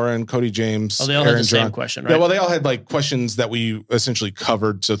 John Boren, Cody James. Oh, they all had the same question, right? Yeah, well, they all had questions that we essentially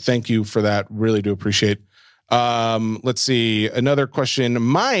covered. So thank you for that. Really do appreciate. Let's see. Another question.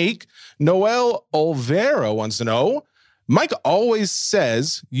 Mike Noel Olvera wants to know. Mike always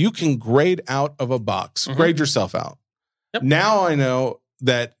says you can grade out of a box. Mm-hmm. Grade yourself out. Yep. Now I know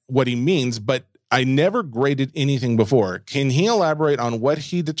that what he means, but I never graded anything before. Can he elaborate on what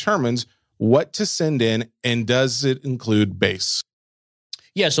he determines what to send in, and does it include base?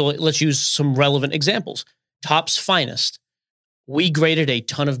 Yeah, so let's use some relevant examples. Topps Finest. We graded a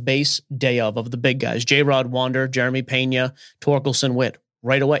ton of base day of the big guys. J-Rod, Wander, Jeremy Pena, Torkelson, Witt,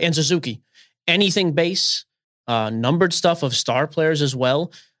 right away, and Suzuki. Anything base, numbered stuff of star players as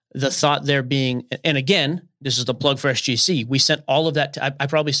well. The thought there being, and again, this is the plug for SGC. We sent all of that. I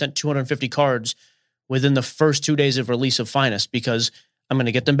probably sent 250 cards within the first 2 days of release of Finest because I'm going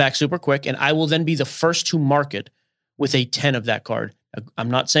to get them back super quick, and I will then be the first to market with a 10 of that card I'm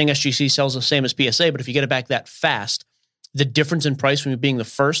not saying SGC sells the same as PSA, but if you get it back that fast, the difference in price from you being the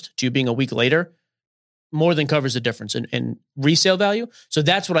first to you being a week later more than covers the difference in resale value. So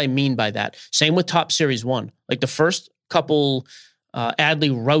that's what I mean by that. Same with Top Series 1. Like the first couple,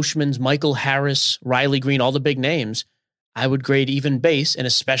 Adley Rauschmans, Michael Harris, Riley Green, all the big names, I would grade even base, and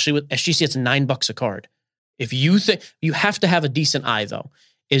especially with SGC, it's $9 a card. If you think, you have to have a decent eye though,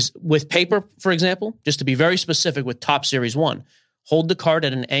 is with paper, for example, just to be very specific with Top Series 1, hold the card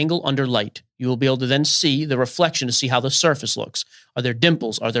at an angle under light. You will be able to then see the reflection to see how the surface looks. Are there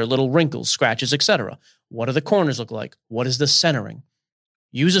dimples? Are there little wrinkles, scratches, etc.? What do the corners look like? What is the centering?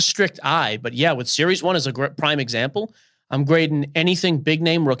 Use a strict eye, but yeah, with Series 1 as a prime example, I'm grading anything big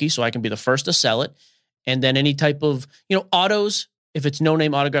name rookie so I can be the first to sell it. And then any type of, autos, if it's no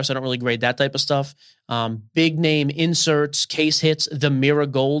name autographs, I don't really grade that type of stuff. Big name inserts, case hits, the Mira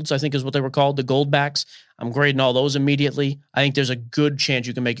Golds, I think is what they were called, the gold backs. I'm grading all those immediately. I think there's a good chance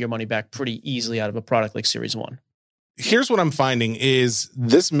you can make your money back pretty easily out of a product like Series 1. Here's what I'm finding is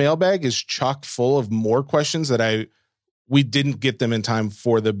this mailbag is chock full of more questions that we didn't get them in time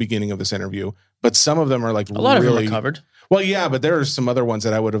for the beginning of this interview, but some of them are like a lot of them are covered. Well, yeah, but there are some other ones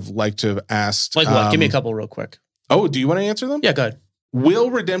that I would have liked to have asked. Like what? Give me a couple real quick. Oh, do you want to answer them? Yeah, go ahead.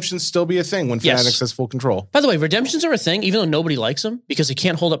 Will redemptions still be a thing when Fanatics Yes. has full control? By the way, redemptions are a thing, even though nobody likes them, because they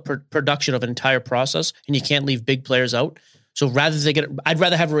can't hold up production of an entire process, and you can't leave big players out. So I'd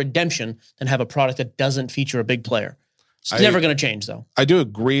rather have a redemption than have a product that doesn't feature a big player. It's never going to change, though. I do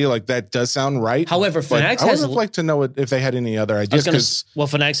agree. Like that does sound right. However, Fanatics I would have liked to know if they had any other ideas. Well,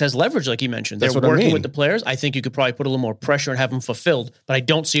 Fanatics has leverage, like you mentioned. They're working with the players. I think you could probably put a little more pressure and have them fulfilled. But I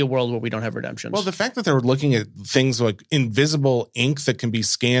don't see a world where we don't have redemptions. Well, the fact that they're looking at things like invisible ink that can be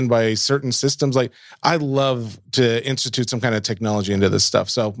scanned by certain systems, like I love to institute some kind of technology into this stuff.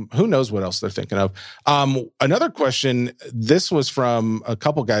 So who knows what else they're thinking of? Another question. This was from a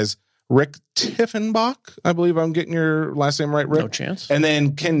couple guys. Rick Tiffenbach, I believe I'm getting your last name right, Rick. No chance. And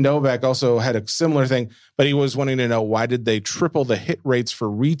then Ken Novak also had a similar thing, but he was wanting to know why did they triple the hit rates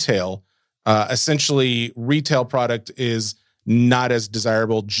for retail? Essentially, retail product is not as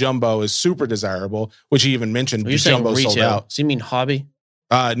desirable. Jumbo is super desirable, which he even mentioned. You're saying Jumbo retail. sold out. So you mean hobby?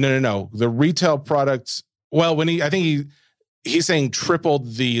 No. The retail products. Well, he's saying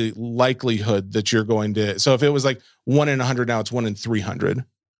tripled the likelihood that you're going to. So if it was like 1 in 100, now it's 1 in 300.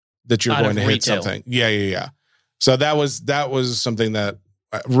 That you're going to hit something. Yeah. So that was something that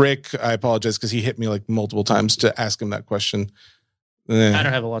Rick, I apologize because he hit me like multiple times to ask him that question. I don't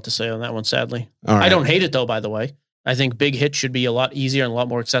have a lot to say on that one, sadly. All right. I don't hate it though, by the way. I think big hits should be a lot easier and a lot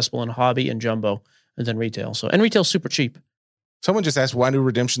more accessible in hobby and jumbo than retail. And retail's super cheap. Someone just asked, why do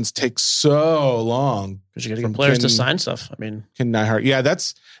redemptions take so long? Because you got to get players to sign stuff. I mean, Ken Neihart. Yeah,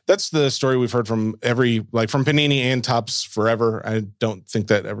 that's the story we've heard from from Panini and Topps forever. I don't think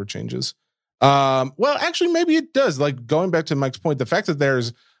that ever changes. Well, actually, maybe it does. Like going back to Mike's point, the fact that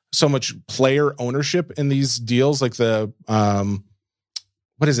there's so much player ownership in these deals, like the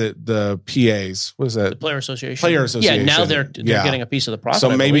what is it? The PAs. What is that? The Player Association. Player Association. Yeah, now they're getting a piece of the profit.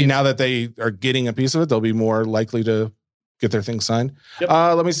 So maybe now that they are getting a piece of it, they'll be more likely to get their thing signed. Yep.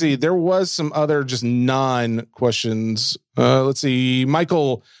 Let me see. There was some other just non-questions. Let's see.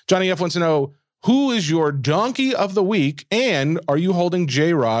 Johnny F wants to know, who is your donkey of the week? And are you holding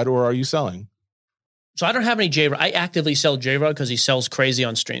J-Rod or are you selling? So I don't have any J-Rod. I actively sell J-Rod because he sells crazy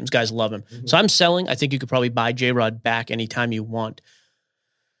on streams. Guys love him. Mm-hmm. So I'm selling. I think you could probably buy J-Rod back anytime you want.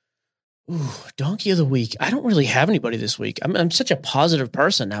 Ooh, donkey of the week. I don't really have anybody this week. I'm such a positive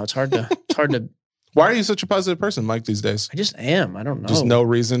person now. It's hard to. Why are you such a positive person, Mike, these days? I just am. I don't know. Just no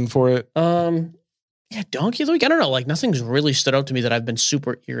reason for it? Yeah, donkey of the week. I don't know. Like nothing's really stood out to me that I've been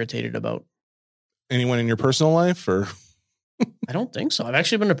super irritated about. Anyone in your personal life or? I don't think so. I've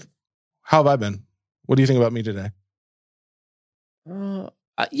actually been How have I been? What do you think about me today?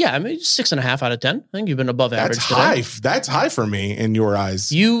 Yeah, I mean 6.5 out of 10. I think you've been above average. That's high. That's high for me in your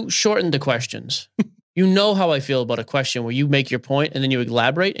eyes. You shortened the questions. You know how I feel about a question where you make your point and then you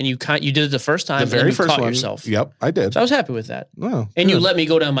elaborate, and you did it the first time. The very first one. Yourself. Yep, I did. So I was happy with that. Oh, and you let me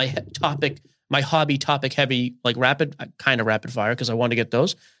go down my hobby topic heavy, like rapid fire, because I wanted to get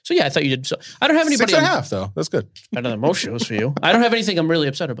those. So yeah, I thought you did. So I don't have anybody. 6.5 though. That's good. Better than most shows for you. I don't have anything I'm really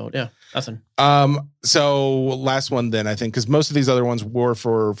upset about. Yeah, nothing. So last one then, I think, because most of these other ones were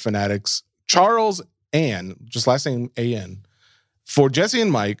for Fanatics. Charles Ann, just last name A-N. For Jesse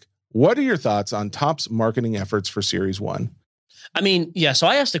and Mike, what are your thoughts on Topps marketing efforts for Series 1? I mean, yeah, so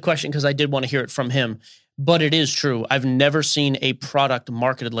I asked the question because I did want to hear it from him, but it is true. I've never seen a product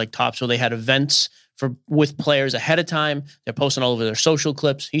marketed like Topps where they had events with players ahead of time. They're posting all over their social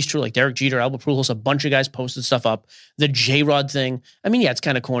clips. He's true, like Derek Jeter, Albert Pujols, a bunch of guys posted stuff up. The J-Rod thing. I mean, yeah, it's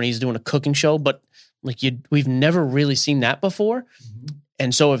kind of corny. He's doing a cooking show, but like we've never really seen that before. Mm-hmm.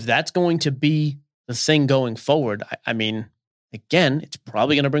 And so if that's going to be the thing going forward, I mean, again, it's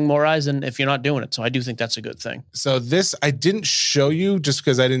probably going to bring more eyes than if you're not doing it. So I do think that's a good thing. So this, I didn't show you just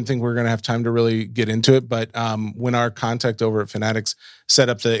because I didn't think we were going to have time to really get into it. But when our contact over at Fanatics set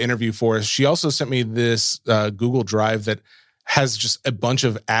up the interview for us, she also sent me this Google Drive that has just a bunch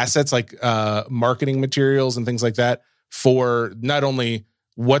of assets like marketing materials and things like that for not only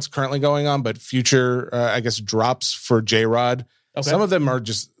what's currently going on, but future, I guess, drops for J-Rod. Okay. Some of them are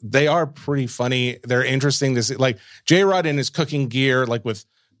they are pretty funny. They're interesting to see, like J-Rod in his cooking gear, like with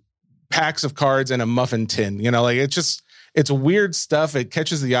packs of cards and a muffin tin, like it's weird stuff. It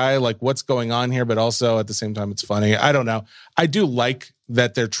catches the eye, like what's going on here, but also at the same time, it's funny. I don't know. I do like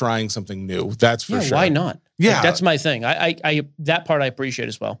that they're trying something new. That's for sure. Why not? Yeah. Like, that's my thing. I that part I appreciate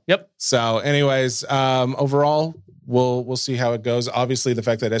as well. Yep. So anyways, overall, We'll see how it goes. Obviously, the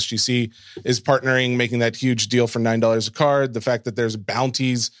fact that SGC is partnering, making that huge deal for $9 a card, the fact that there's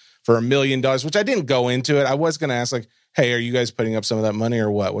bounties for $1 million, which I didn't go into it. I was going to ask, like, hey, are you guys putting up some of that money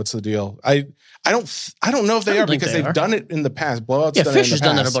or what? What's the deal? I don't know if they are because they've done it in the past. Blowouts. Yeah, Fish has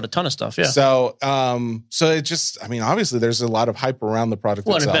done that about a ton of stuff. Yeah. So it just, I mean, obviously there's a lot of hype around the product.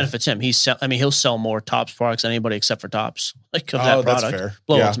 Well, itself. And it benefits him. He'll sell more Topps products than anybody except for Topps. Like of that that's product. fair.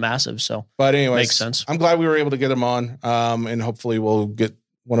 Blowout's massive. So, but anyways, makes sense. I'm glad we were able to get him on, and hopefully we'll get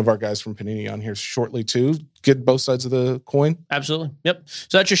one of our guys from Panini on here shortly too. Get both sides of the coin. Absolutely. Yep.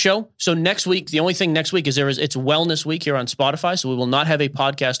 So that's your show. So next week, the only thing next week is it's Wellness Week here on Spotify. So we will not have a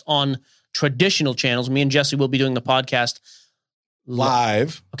podcast on traditional channels. Me and Jesse will be doing the podcast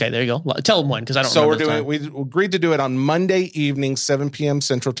live. Okay, there you go. Tell them when, because I don't. So we're doing. We agreed to do it on Monday evening, 7 p.m.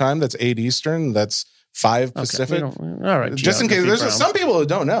 Central Time. That's 8 Eastern. That's 5 Pacific. All right. Just in case, there's some people who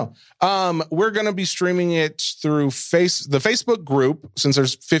don't know. We're going to be streaming it through the Facebook group since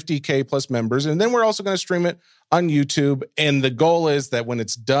there's 50K plus members. And then we're also going to stream it on YouTube. And the goal is that when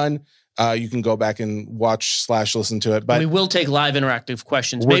it's done, you can go back and watch / listen to it. But we will take live interactive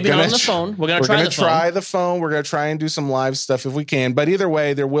questions. Maybe not on the phone. We're going to try the phone. We're going to try and do some live stuff if we can. But either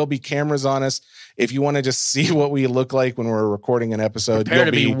way, there will be cameras on us. If you want to just see what we look like when we're recording an episode, prepare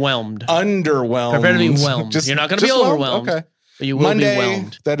to be whelmed. Underwhelmed. Prepare to be whelmed. You're not going to be overwhelmed. Okay. But you will be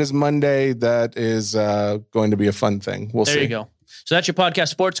whelmed. That is Monday. That is going to be a fun thing. We'll see. There you go. So that's your podcast,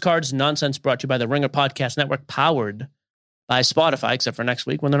 Sports Cards Nonsense, brought to you by the Ringer Podcast Network, powered by Spotify, except for next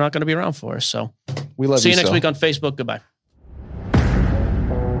week when they're not going to be around for us. So we love you. See you next week on Facebook. Goodbye.